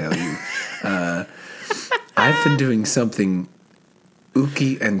spooky to tell you. I've been doing something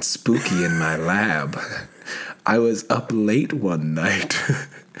ooky and spooky in my lab. I was up late one night.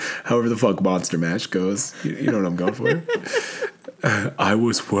 However the fuck Monster Mash goes. You know what I'm going for? I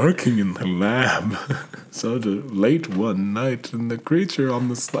was working in the lab. So late one night, and the creature on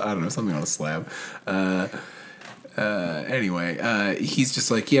the slab. I don't know, something on a slab. Anyway, he's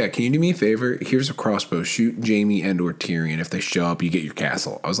just like, yeah, can you do me a favor? Here's a crossbow. Shoot Jaime and or Tyrion. If they show up, you get your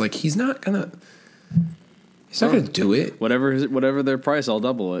castle. I was like, he's not gonna do it. Whatever their price, I'll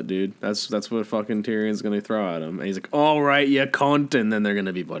double it, dude. That's what fucking Tyrion's gonna throw at him. And he's like, all right, you cunt, and then they're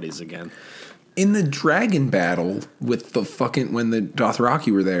gonna be buddies again. In the dragon battle with the fucking, when the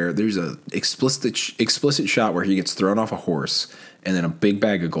Dothraki were there, there's a explicit shot where he gets thrown off a horse, and then a big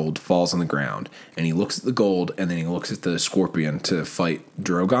bag of gold falls on the ground, and he looks at the gold, and then he looks at the scorpion to fight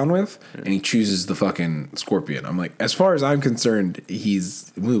Drogon with, and he chooses the fucking scorpion. I'm like, as far as I'm concerned,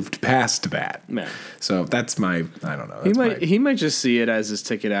 he's moved past that. Yeah. So that's I don't know. He might just see it as his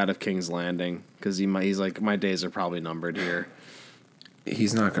ticket out of King's Landing, because he's like, my days are probably numbered here.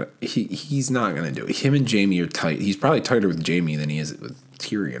 He's not gonna do it. Him and Jaime are tight. He's probably tighter with Jaime than he is with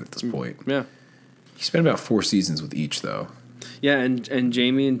Tyrion at this point. Yeah. He spent about 4 seasons with each, though. Yeah, and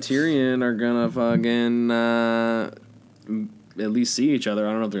Jaime and Tyrion are gonna fucking at least see each other.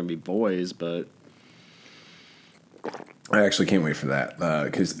 I don't know if they're gonna be boys, but I actually can't wait for that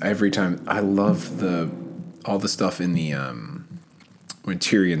because every time I love all the stuff in the when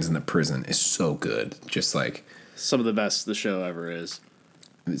Tyrion's in the prison is so good. Just like Some of the best the show ever is.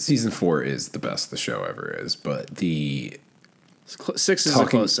 season 4 is the best the show ever is, but 6 is a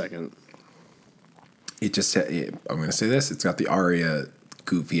close second. It just I'm gonna say this: it's got the Arya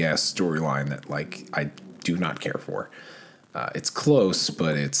goofy ass storyline that like I do not care for. It's close,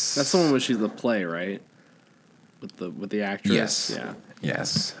 but it's That's the one where she's the play, right? With the actress. Yes. Yeah.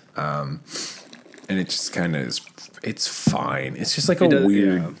 Yes. And it just kind of is. It's fine. It's just like a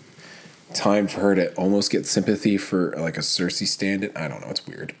weird time for her to almost get sympathy for like a Cersei stand-in. I don't know. It's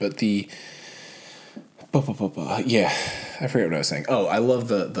weird, but yeah, I forget what I was saying. Oh, I love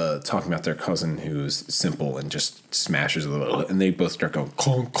the talking about their cousin who's simple and just smashes a little, and they both start going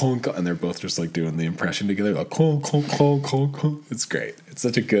conk conk, and they're both just like doing the impression together, like conk conk conk conk conk. It's great. It's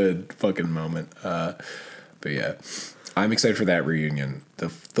such a good fucking moment. But yeah, I'm excited for that reunion. The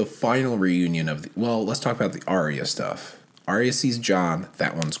final reunion of let's talk about the Arya stuff. Arya sees Jon.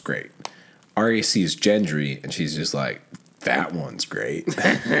 That one's great. Arya sees Gendry, and she's just like, that one's great.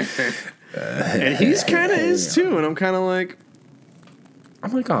 And he's kind of is too, and I'm like,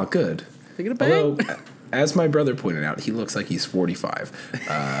 oh, good. Taking a bang. Although, as my brother pointed out, he looks like he's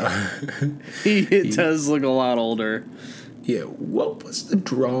 45. He does look a lot older. Yeah, what was the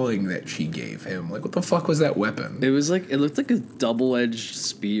drawing that she gave him? Like, what the fuck was that weapon? It looked like a double-edged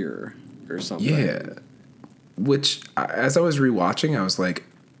spear or something. Yeah. Which, as I was rewatching, I was like,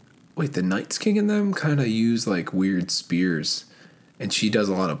 wait, the Night's King in them kind of use, like, weird spears. And she does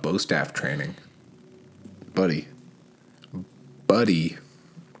a lot of bow staff training. Buddy. Yeah,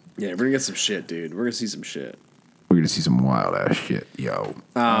 we're gonna get some shit, dude. We're gonna see some shit. We're gonna see some wild ass shit, yo.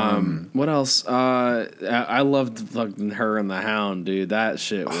 What else? I loved fucking her and the Hound, dude. That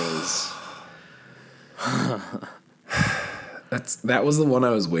shit was. That was the one I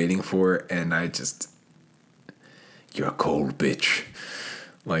was waiting for, and I just, you're a cold bitch.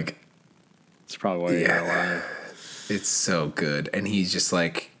 Like, It's probably why you're alive. It's so good, and he's just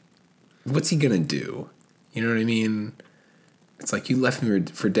like, what's he gonna do? You know what I mean? It's like, you left me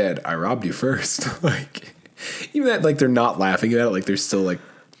for dead. I robbed you first. Like, even that, like, they're not laughing about it. Like, they're still like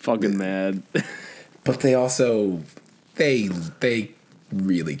fucking mad. But they also they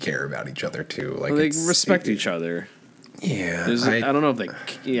really care about each other too. Like, they respect each other. Yeah, I don't know if they.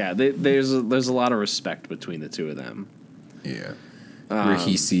 Yeah, there's a lot of respect between the two of them. Yeah, where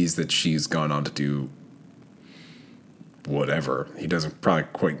he sees that she's gone on to do whatever. He doesn't probably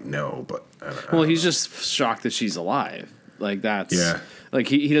quite know, but well, he's just shocked that she's alive. Like, that's like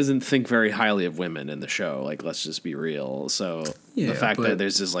he doesn't think very highly of women in the show. Like, let's just be real. So the fact that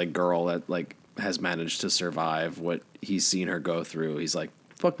there's this like girl that like has managed to survive what he's seen her go through, he's like,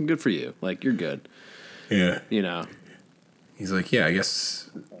 fucking good for you. Like, you're good. Yeah, you know. He's like, yeah, I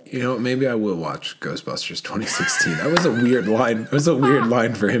guess, maybe I will watch Ghostbusters 2016. That was a weird line. It was a weird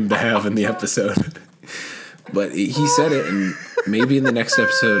line for him to have in the episode. But he said it, and maybe in the next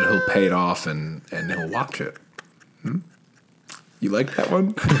episode he'll pay it off and he'll watch it. You like that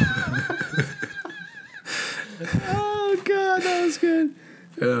one? Oh, God, that was good.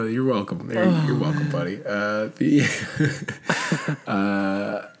 You're welcome. You're welcome, buddy.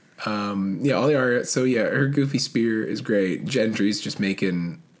 All the Arya. So yeah, her goofy spear is great. Gendry's just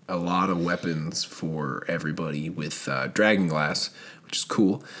making a lot of weapons for everybody with dragonglass, which is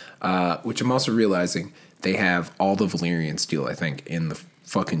cool. Which I'm also realizing they have all the Valyrian steel, I think, in the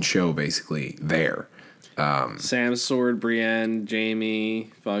fucking show basically there. Sam's sword, Brienne,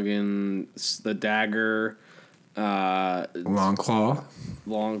 Jaime, fucking the dagger, Longclaw,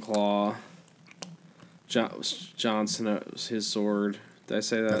 Jon Snow's his sword. Did I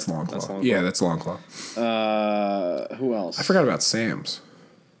say that? That's Longclaw. Yeah, that's Longclaw. Who else? I forgot about Sam's.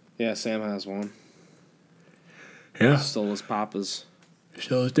 Yeah, Sam has one. Yeah. Stole his papa's.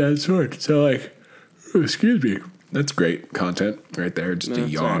 Stole his dad's sword. So, like, excuse me. That's great content right there. Just a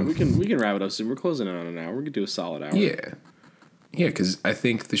yawn. Right. We can wrap it up soon. We're closing in on an hour. We could do a solid hour. Yeah. Yeah, because I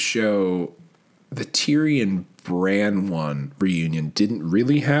think the show, the Tyrion Bran one reunion didn't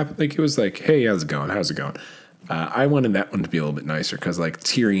really happen. Like, it was like, hey, how's it going? I wanted that one to be a little bit nicer because, like,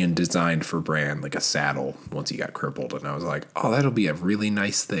 Tyrion designed for Bran, like, a saddle once he got crippled. And I was like, oh, that'll be a really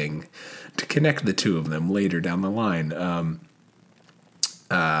nice thing to connect the two of them later down the line.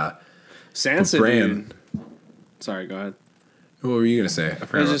 Sansa, Bran. dude. Sorry, go ahead. What were you going to say? I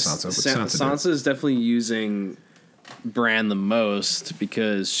forgot about Sansa. What's Sansa is definitely using Bran the most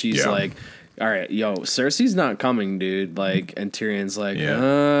because she's like, all right, yo, Cersei's not coming, dude. Like, and Tyrion's like,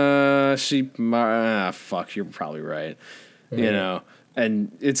 fuck, you're probably right. Mm-hmm.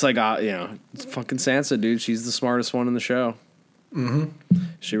 And it's like, it's fucking Sansa, dude. She's the smartest one in the show. Mm-hmm.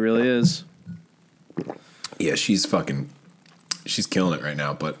 She really is. Yeah, she's fucking she's killing it right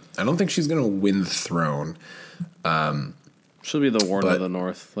now. But I don't think she's gonna win the throne. She'll be the Warden of the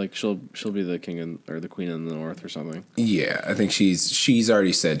North. Like she'll be the king or the queen in the North or something. Yeah, I think she's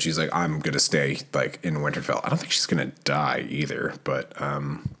already said she's like, I'm gonna stay like in Winterfell. I don't think she's gonna die either, but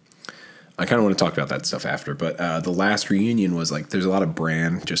I kind of want to talk about that stuff after. But the last reunion was like, there's a lot of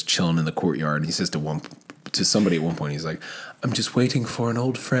Bran just chilling in the courtyard. And he says to somebody at one point, he's like, I'm just waiting for an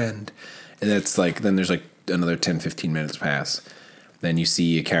old friend. And that's like, then there's like another 10, 15 minutes pass. Then you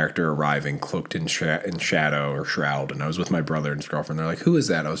see a character arriving cloaked in shadow or shroud. And I was with my brother and his girlfriend. They're like, who is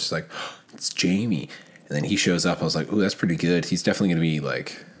that? I was just like, oh, it's Jaime. And then he shows up. I was like, ooh, that's pretty good. He's definitely going to be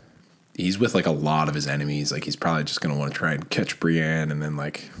like, he's with like a lot of his enemies. Like he's probably just going to want to try and catch Brienne and then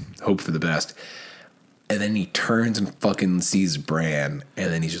like hope for the best. And then he turns and fucking sees Bran.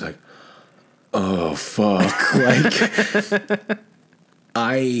 And then he's just like, oh, fuck. Like,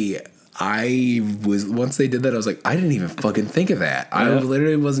 I was, once they did that, I was like, I didn't even fucking think of that. Yeah. I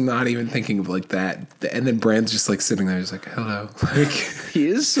literally was not even thinking of like that. And then Bran's just like sitting there, just like, hello. Like, he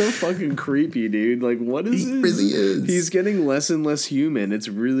is so fucking creepy, dude. Like, what is he really is. He's getting less and less human. It's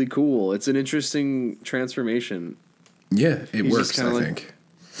really cool. It's an interesting transformation. Yeah, it works, I think.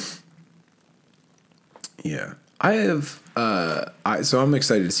 Yeah. I have, so I'm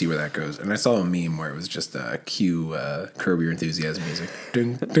excited to see where that goes. And I saw a meme where it was just cue Curb Your Enthusiasm music.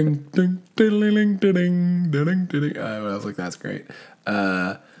 Ding, ding, ding, ding, ding, ding, ding, ding. I was like, that's great.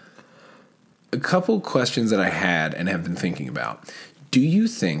 A couple questions that I had and have been thinking about. Do you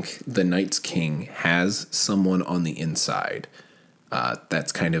think the Night's King has someone on the inside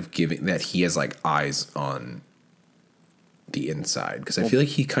that's kind of giving, that he has like eyes on the inside? Because I feel like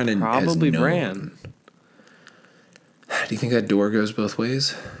he kind of probably has known. Bran. Do you think that door goes both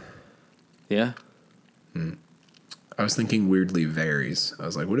ways? Yeah. I was thinking weirdly Varys. I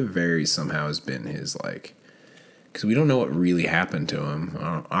was like, what if Varys somehow has been his, like... Because we don't know what really happened to him.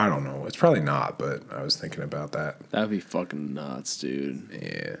 I don't know. It's probably not, but I was thinking about that. That'd be fucking nuts, dude.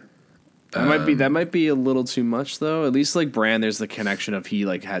 Yeah. That might be a little too much, though. At least, like, Bran, there's the connection of he,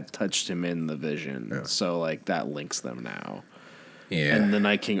 like, had touched him in the vision. Yeah. So, like, that links them now. Yeah. And the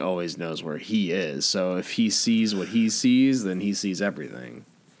Night King always knows where he is. So if he sees what he sees, then he sees everything.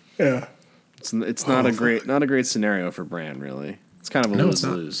 Yeah. It's not a great scenario for Bran, really. It's kind of a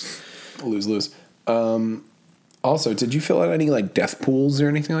lose-lose. Lose-lose. Also, did you fill out any like death pools or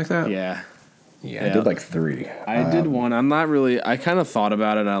anything like that? Yeah. Yeah, I did like 3. I did one. I'm not really. I kind of thought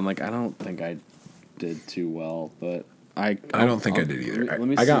about it. I'm like, I don't think I did too well, but I don't think I did either. Let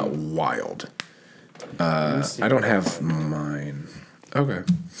me I got wild. I don't have mine. Okay.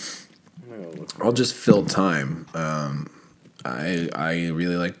 I'll just fill time. I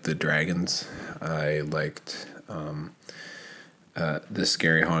really liked the dragons. I liked the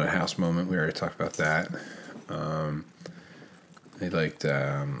scary haunted house moment. We already talked about that. I liked.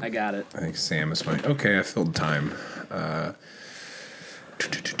 I got it. I think Sam is fine. Okay, I filled time.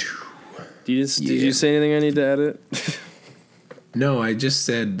 Did you say anything I need to edit? No, I just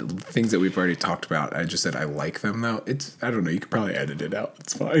said things that we've already talked about. I just said I like them though. I don't know. You could probably edit it out.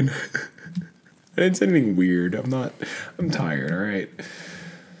 It's fine. I didn't say anything weird. I'm tired. All right.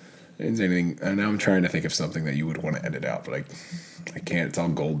 I didn't say anything. And now I'm trying to think of something that you would want to edit out, but I can't. It's all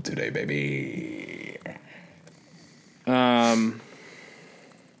gold today, baby.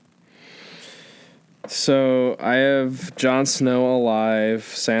 So I have Jon Snow alive,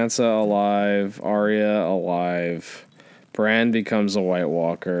 Sansa alive, Arya alive. Bran becomes a White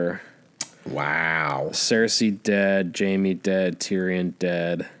Walker. Wow. Cersei dead, Jaime dead, Tyrion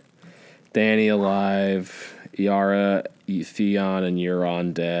dead. Dany alive, Yara, Theon, and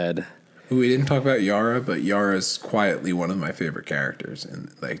Euron dead. We didn't talk about Yara, but Yara's quietly one of my favorite characters,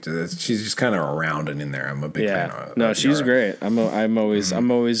 and like she's just kind of around and in there. I'm a big fan of. No, she's Yara. Great. I'm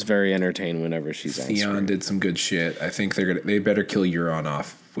always very entertained whenever she's on screen. Theon did some good shit. I think they better kill Euron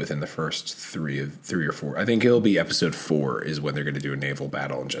off within the first three or four. I think it'll be episode 4 is when they're going to do a naval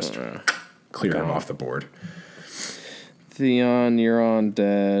battle and just clear him off the board. Theon, Euron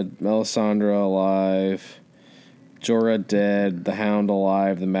dead, Melisandre alive, Jorah dead, the Hound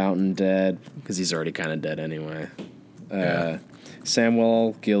alive, the Mountain dead, because he's already kind of dead anyway.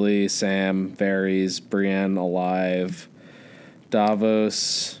 Samwell, Gilly, Sam, Varys, Brienne alive,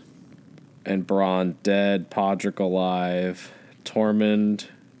 Davos and Bronn dead, Podrick alive, Tormund,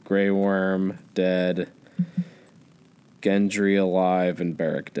 Grey Worm dead, Gendry alive, and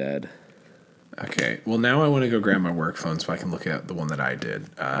Beric dead. Okay, well now I want to go grab my work phone so I can look at the one that I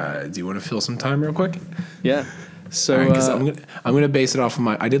did. Do you want to fill some time real quick? Yeah. So Because I'm gonna base it off of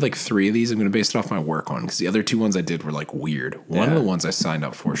I did like 3 of these. I'm gonna base it off my work one because the other 2 ones I did were like weird. One of the ones I signed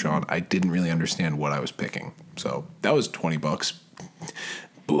up for, Sean, I didn't really understand what I was picking. So that was $20.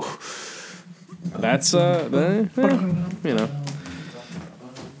 Boo. that's what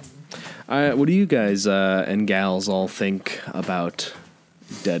do you guys and gals all think about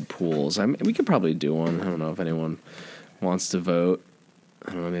Deadpools? I mean, we could probably do one. I don't know if anyone wants to vote.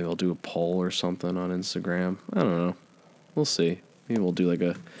 I don't know. Maybe I'll do a poll or something on Instagram. I don't know. We'll see. Maybe we'll do like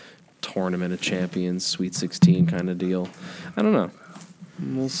a Tournament of Champions, Sweet 16 kind of deal. I don't know.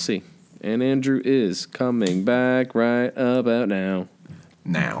 We'll see. And Andrew is coming back right about now.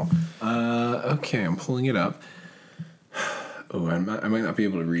 Okay, I'm pulling it up. Oh, I might not be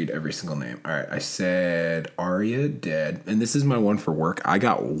able to read every single name. All right, I said Arya dead, and this is my one for work. I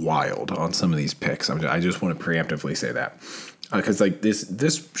got wild on some of these picks. I just want to preemptively say that because like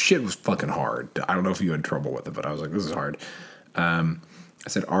this shit was fucking hard. I don't know if you had trouble with it, but I was like, this is hard. I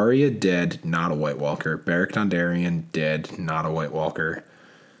said Arya dead, not a White Walker. Beric Dondarrion dead, not a White Walker.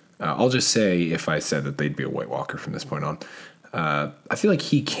 I'll just say if I said that they'd be a White Walker from this point on. I feel like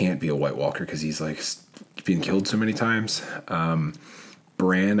he can't be a White Walker because he's like being killed so many times.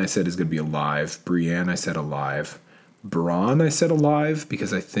 Bran, I said, is going to be alive. Brienne, I said alive. Bronn, I said alive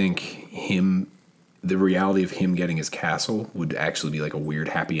because I think the reality of him getting his castle would actually be like a weird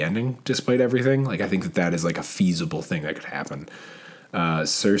happy ending despite everything. Like I think that is like a feasible thing that could happen.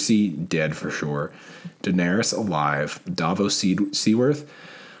 Cersei, dead for sure. Daenerys, alive. Davos Seaworth.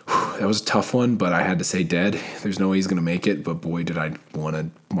 That was a tough one, but I had to say dead. There's no way he's going to make it, but boy, did I want to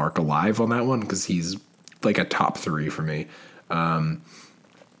mark alive on that one because he's like a top 3 for me.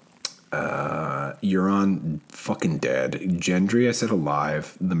 Euron, fucking dead. Gendry, I said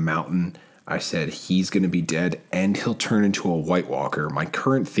alive. The Mountain, I said he's going to be dead and he'll turn into a White Walker. My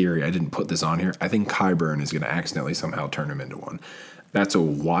current theory, I didn't put this on here, I think Qyburn is going to accidentally somehow turn him into one. That's a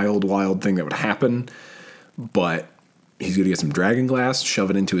wild, wild thing that would happen, but he's going to get some dragon glass, shove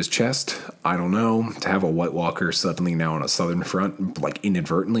it into his chest. I don't know. To have a White Walker suddenly now on a southern front, like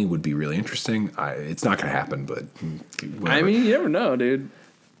inadvertently, would be really interesting. It's not going to happen, but whatever. I mean, you never know, dude.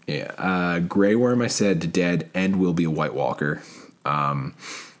 Yeah. Grey Worm, I said dead and will be a White Walker. I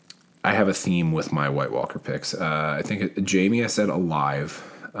have a theme with my White Walker picks. I think Jaime, I said alive.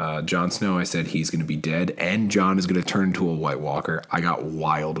 Jon Snow, I said he's going to be dead and Jon is going to turn into a White Walker. I got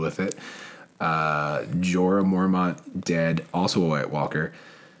wild with it. Jorah Mormont, dead, also a White Walker.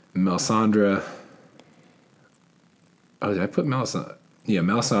 Melisandre. Oh, did I put Melisandre? Yeah,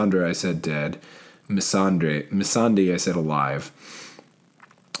 Melisandre, I said dead. Missandei, I said alive.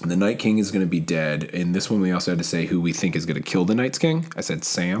 The Night King is going to be dead. In this one, we also had to say who we think is going to kill the Night's King. I said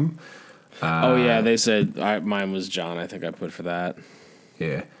Sam. Oh, yeah, they said mine was Jon. I think I put for that.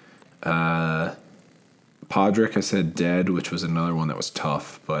 Yeah. Podrick, I said dead, which was another one that was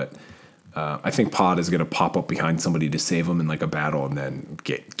tough, but I think Pod is going to pop up behind somebody to save him in like a battle and then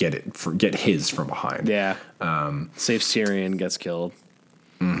get his from behind. Yeah. Saves Tyrion, gets killed.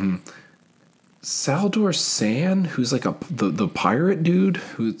 Mm-hmm. Saldor San, who's like the pirate dude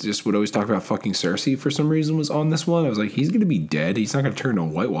who just would always talk about fucking Cersei for some reason, was on this one. I was like, he's going to be dead. He's not going to turn into a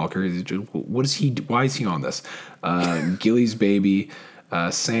White Walker. What is he? Why is he on this? Gilly's baby.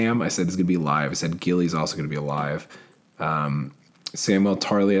 Sam, I said, is going to be alive. I said Gilly's also going to be alive. Samuel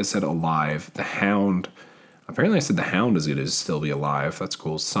Tarly, I said alive. The Hound, apparently I said the Hound is going to still be alive. That's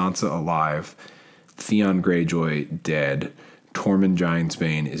cool. Sansa alive. Theon Greyjoy dead. Tormund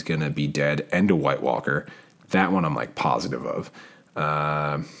Giantsbane is going to be dead and a White Walker. That one I'm like positive of.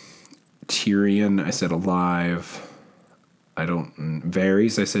 Tyrion, I said alive.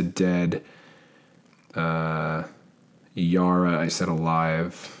 Varys, I said dead. Yara, I said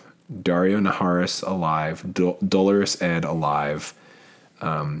alive. Dario Naharis, alive. Dolorous Ed, alive.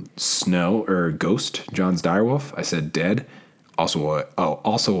 Snow, or Ghost, Jon's Direwolf, I said dead. Also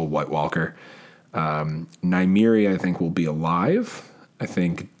a White Walker. Nymeria, I think, will be alive. I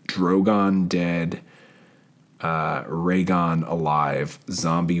think Drogon dead. Rhaegon alive.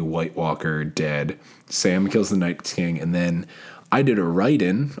 Zombie White Walker dead. Sam kills the Night King. And then I did a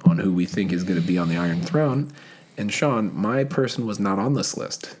write-in on who we think is going to be on the Iron Throne. And Sean, my person was not on this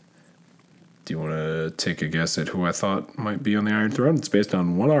list. Do you want to take a guess at who I thought might be on the Iron Throne? It's based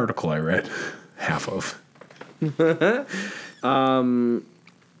on one article I read. Half of.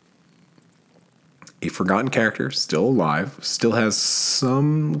 A forgotten character, still alive, still has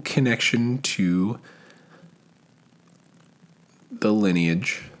some connection to the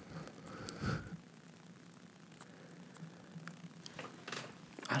lineage.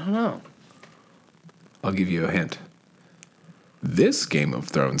 I don't know. I'll give you a hint. This Game of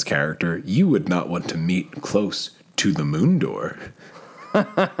Thrones character you would not want to meet close to the moon door.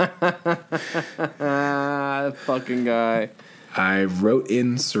 Fucking guy. I wrote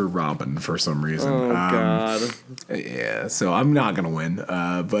in Sir Robin for some reason. Oh, God. Yeah, so I'm not going to win,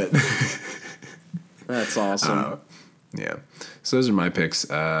 but... That's awesome. Yeah. So those are my picks.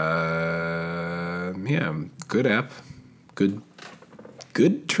 Yeah, good app. Good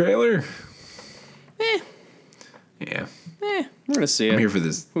trailer. Yeah. We're going to see it. I'm here for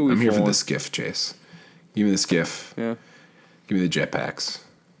this. I'm here for the skiff chase. Give me the skiff. Yeah. Give me the jetpacks.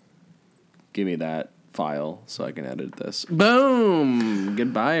 Give me that file so I can edit this. Boom!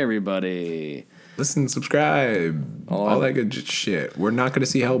 Goodbye, everybody. Listen, subscribe. All that good shit. We're not going to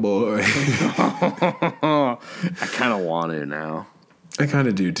see Hellboy. I kind of want to now. I kind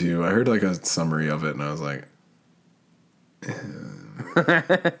of do, too. I heard like a summary of it, and I was like...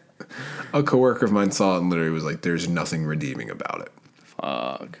 A coworker of mine saw it and literally was like, there's nothing redeeming about it.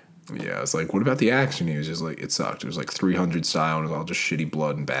 Fuck. Yeah, I was like, what about the action? He was just like, it sucked. It was like 300 style and it was all just shitty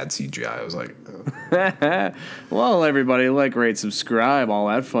blood and bad CGI. I was like, Well, everybody, like, rate, subscribe, all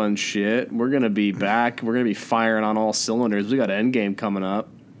that fun shit. We're going to be back. We're going to be firing on all cylinders. We got Endgame coming up.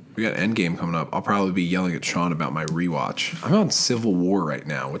 We got Endgame coming up. I'll probably be yelling at Sean about my rewatch. I'm on Civil War right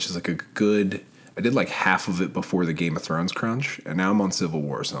now, which is like a good... I did like half of it before the Game of Thrones crunch, and now I'm on Civil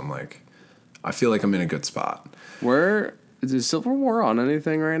War, so I'm like... I feel like I'm in a good spot. Where... Is Civil War on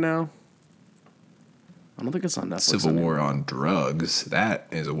anything right now? I don't think it's on Netflix. Civil War on drugs. That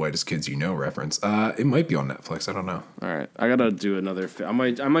is a Whitest Kids You Know reference. It might be on Netflix. I don't know. All right, I gotta do another. I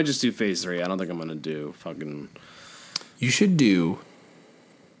might just do phase 3. I don't think I'm gonna do fucking. You should do.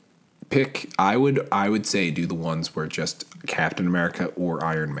 Pick. I would say do the ones where just Captain America or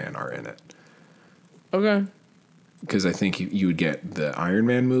Iron Man are in it. Okay. Because I think you would get the Iron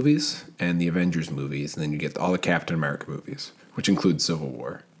Man movies and the Avengers movies, and then you get all the Captain America movies, which includes Civil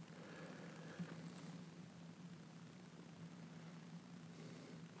War.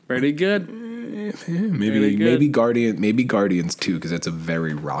 Pretty good. Maybe Guardians 2, because that's a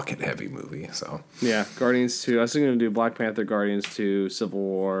very rocket heavy movie. So yeah, Guardians 2. I was going to do Black Panther, Guardians 2, Civil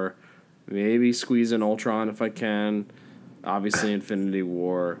War, maybe squeeze in Ultron if I can. Obviously, Infinity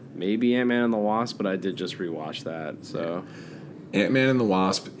War, maybe Ant-Man and the Wasp, but I did just rewatch that. So Ant-Man and the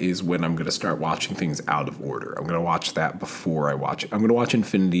Wasp is when I'm going to start watching things out of order. I'm going to watch that before I watch it. I'm going to watch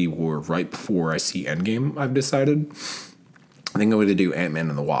Infinity War right before I see Endgame, I've decided. I think I'm going to do Ant-Man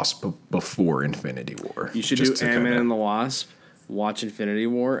and the Wasp before Infinity War. You should do Ant-Man and the Wasp, watch Infinity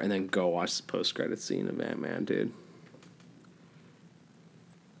War, and then go watch the post-credit scene of Ant-Man, dude.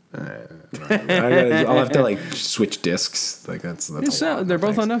 I'll have to like switch discs. Like that's they're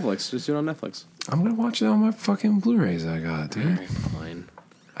both on Netflix. Just do it on Netflix. I'm gonna watch it on my fucking Blu-rays I got, dude. Right, fine.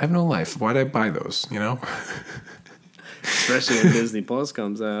 I have no life. Why'd I buy those? You know. Especially when Disney Plus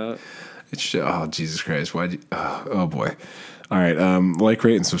comes out. Oh Jesus Christ! Why'd you? Oh boy. All right. Like,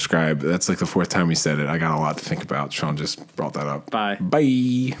 rate, and subscribe. That's like the 4th time we said it. I got a lot to think about. Sean just brought that up. Bye.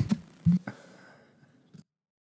 Bye.